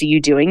gets to see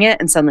you doing it.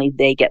 And suddenly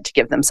they get to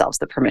give themselves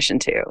the permission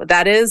to.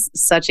 That is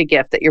such a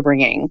gift that you're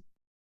bringing.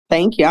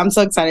 Thank you. I'm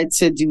so excited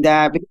to do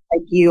that. Because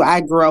like you,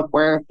 I grew up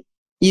where,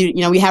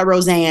 we had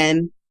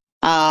Roseanne,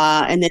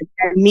 and then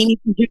Mimi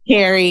from Jim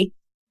Carrey.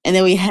 And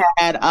then we had,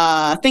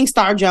 I think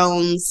Star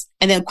Jones,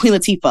 and then Queen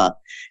Latifah.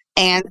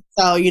 And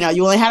so, you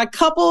only had a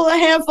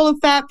handful of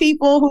fat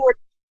people who were,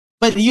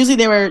 but usually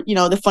they were,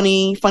 the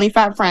funny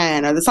fat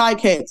friend or the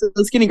sidekick,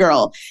 the skinny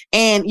girl.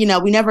 And,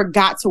 we never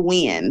got to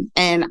win.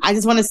 And I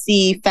just want to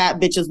see fat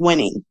bitches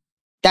winning.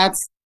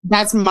 That's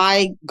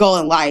my goal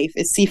in life,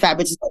 is see fat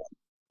bitches winning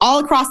all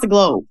across the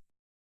globe.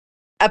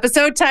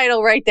 Episode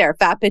title right there.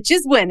 Fat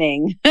bitches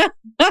winning. Let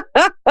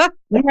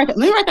me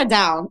write that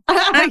down.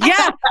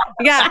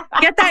 Yeah.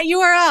 Get that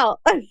URL.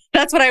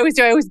 That's what I always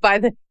do. I always buy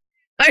the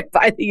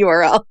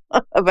URL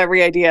of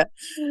every idea.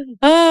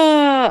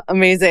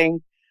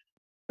 Amazing.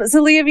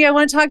 So Leah, I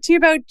want to talk to you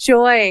about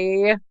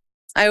joy.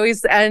 I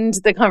always end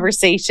the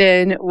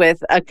conversation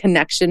with a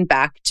connection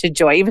back to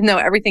joy, even though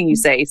everything you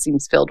say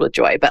seems filled with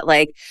joy. But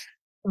like,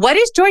 what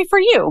is joy for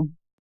you?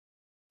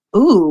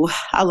 Ooh,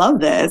 I love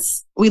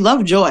this. We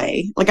love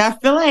joy. Like, I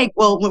feel like,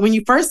 well, when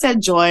you first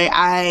said joy,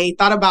 I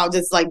thought about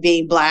just like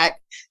being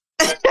Black.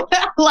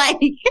 Like,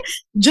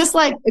 just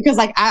like, because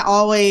like I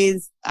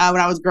always, when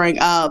I was growing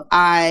up,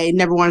 I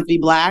never wanted to be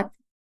Black.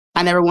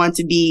 I never wanted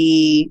to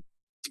be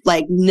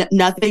like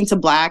nothing to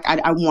Black.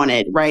 I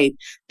wanted, right?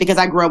 Because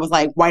I grew up with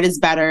like white is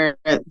better.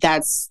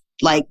 That's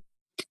like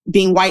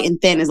being white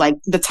and thin is like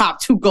the top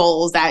two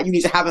goals that you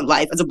need to have in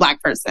life as a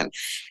Black person.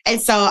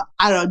 And so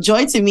I don't know,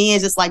 joy to me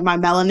is just like my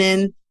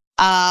melanin.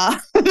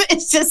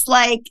 It's just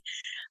like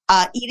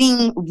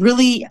eating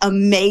really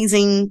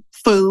amazing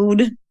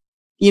food,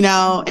 you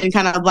know, and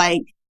kind of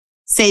like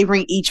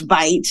savoring each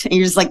bite, and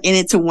you're just like in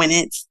it to win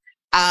it.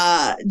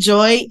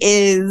 Joy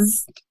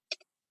is,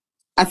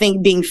 I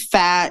think, being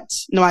fat.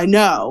 No, I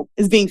know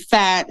is being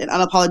fat and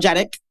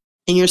unapologetic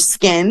in your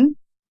skin.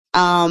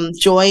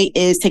 Joy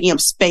is taking up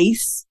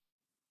space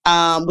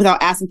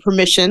without asking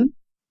permission.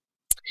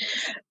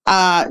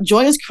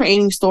 Joy is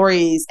creating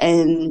stories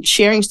and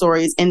sharing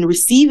stories and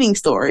receiving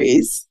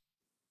stories.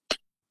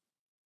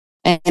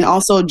 And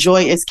also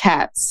joy is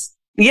cats.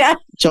 Yeah.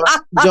 Joy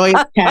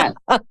is cats.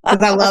 Because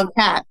I love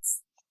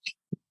cats.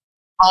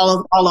 All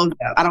of them.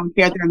 I don't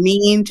care if they're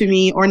mean to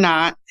me or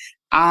not.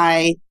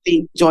 I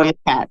think joy is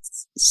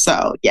cats.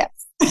 So yes.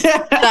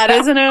 That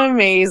is an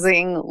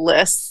amazing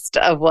list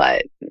of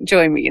what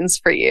joy means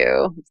for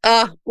you.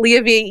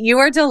 Leah V, you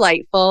are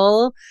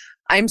delightful.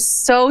 I'm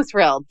so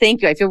thrilled.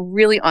 Thank you. I feel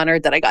really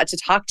honored that I got to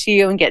talk to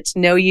you and get to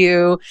know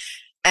you,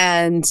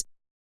 and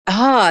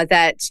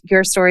that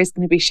your story is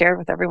going to be shared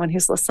with everyone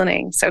who's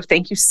listening. So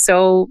thank you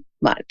so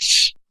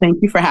much. Thank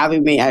you for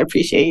having me. I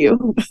appreciate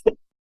you.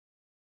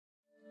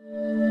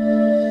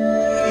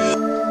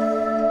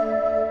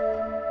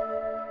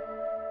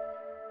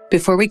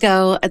 Before we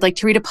go, I'd like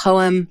to read a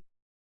poem,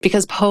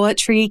 because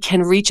poetry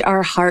can reach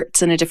our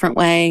hearts in a different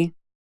way.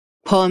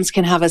 Poems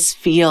can have us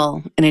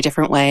feel in a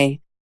different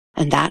way.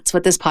 And that's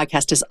what this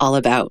podcast is all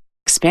about.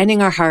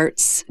 Expanding our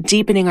hearts,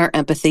 deepening our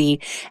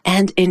empathy,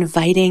 and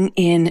inviting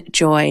in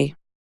joy.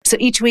 So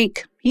each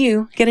week,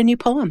 you get a new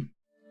poem.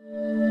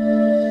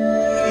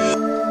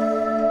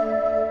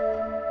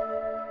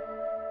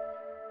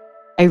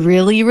 I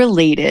really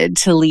related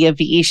to Leah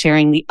V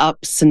sharing the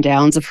ups and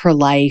downs of her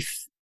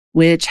life,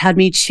 which had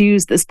me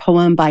choose this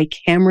poem by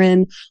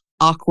Cameron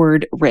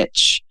Awkward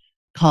Rich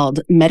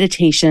called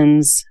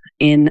Meditations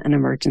in an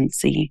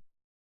Emergency.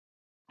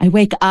 I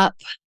wake up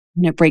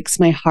and it breaks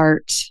my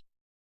heart.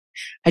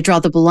 I draw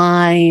the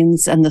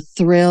blinds and the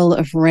thrill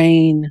of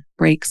rain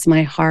breaks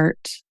my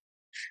heart.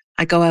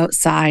 I go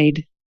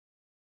outside.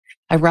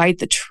 I ride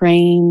the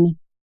train,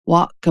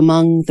 walk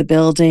among the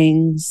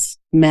buildings,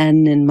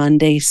 men in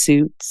Monday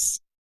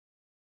suits.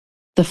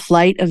 The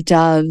flight of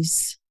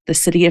doves, the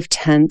city of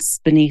tents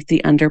beneath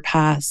the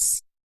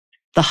underpass,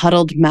 the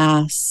huddled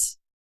mass,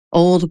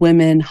 old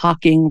women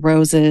hawking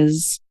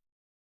roses,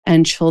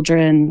 and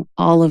children,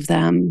 all of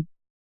them,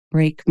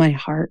 break my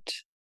heart.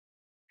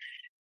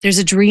 There's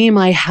a dream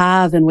I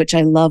have in which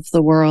I love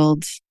the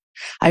world.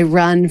 I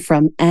run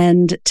from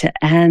end to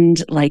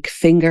end like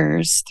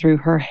fingers through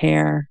her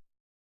hair.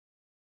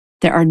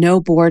 There are no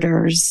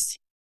borders,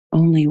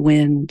 only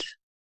wind.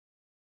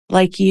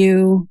 Like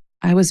you,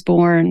 I was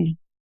born.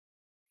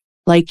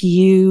 Like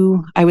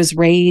you, I was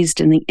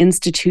raised in the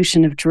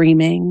institution of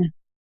dreaming.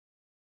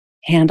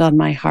 Hand on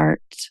my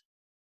heart.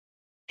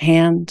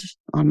 Hand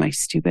on my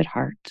stupid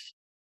heart.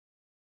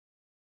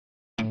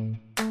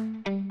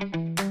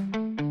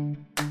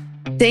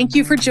 Thank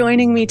you for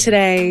joining me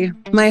today.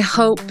 My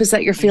hope is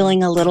that you're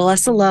feeling a little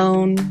less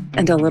alone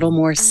and a little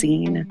more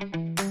seen.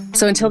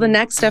 So until the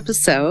next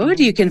episode,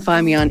 you can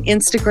find me on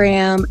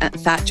Instagram at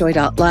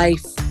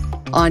fatjoy.life,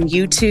 on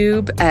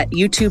YouTube at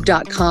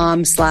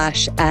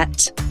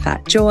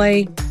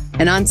youtube.com/@fatjoy,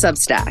 and on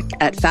Substack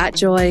at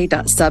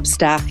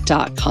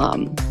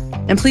fatjoy.substack.com.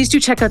 And please do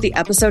check out the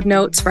episode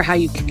notes for how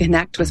you can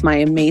connect with my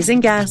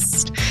amazing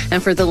guest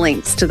and for the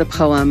links to the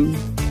poem.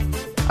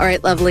 All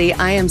right, lovely.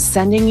 I am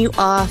sending you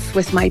off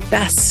with my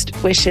best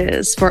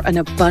wishes for an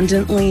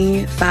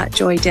abundantly Fat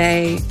Joy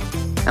day,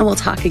 and we'll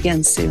talk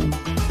again soon.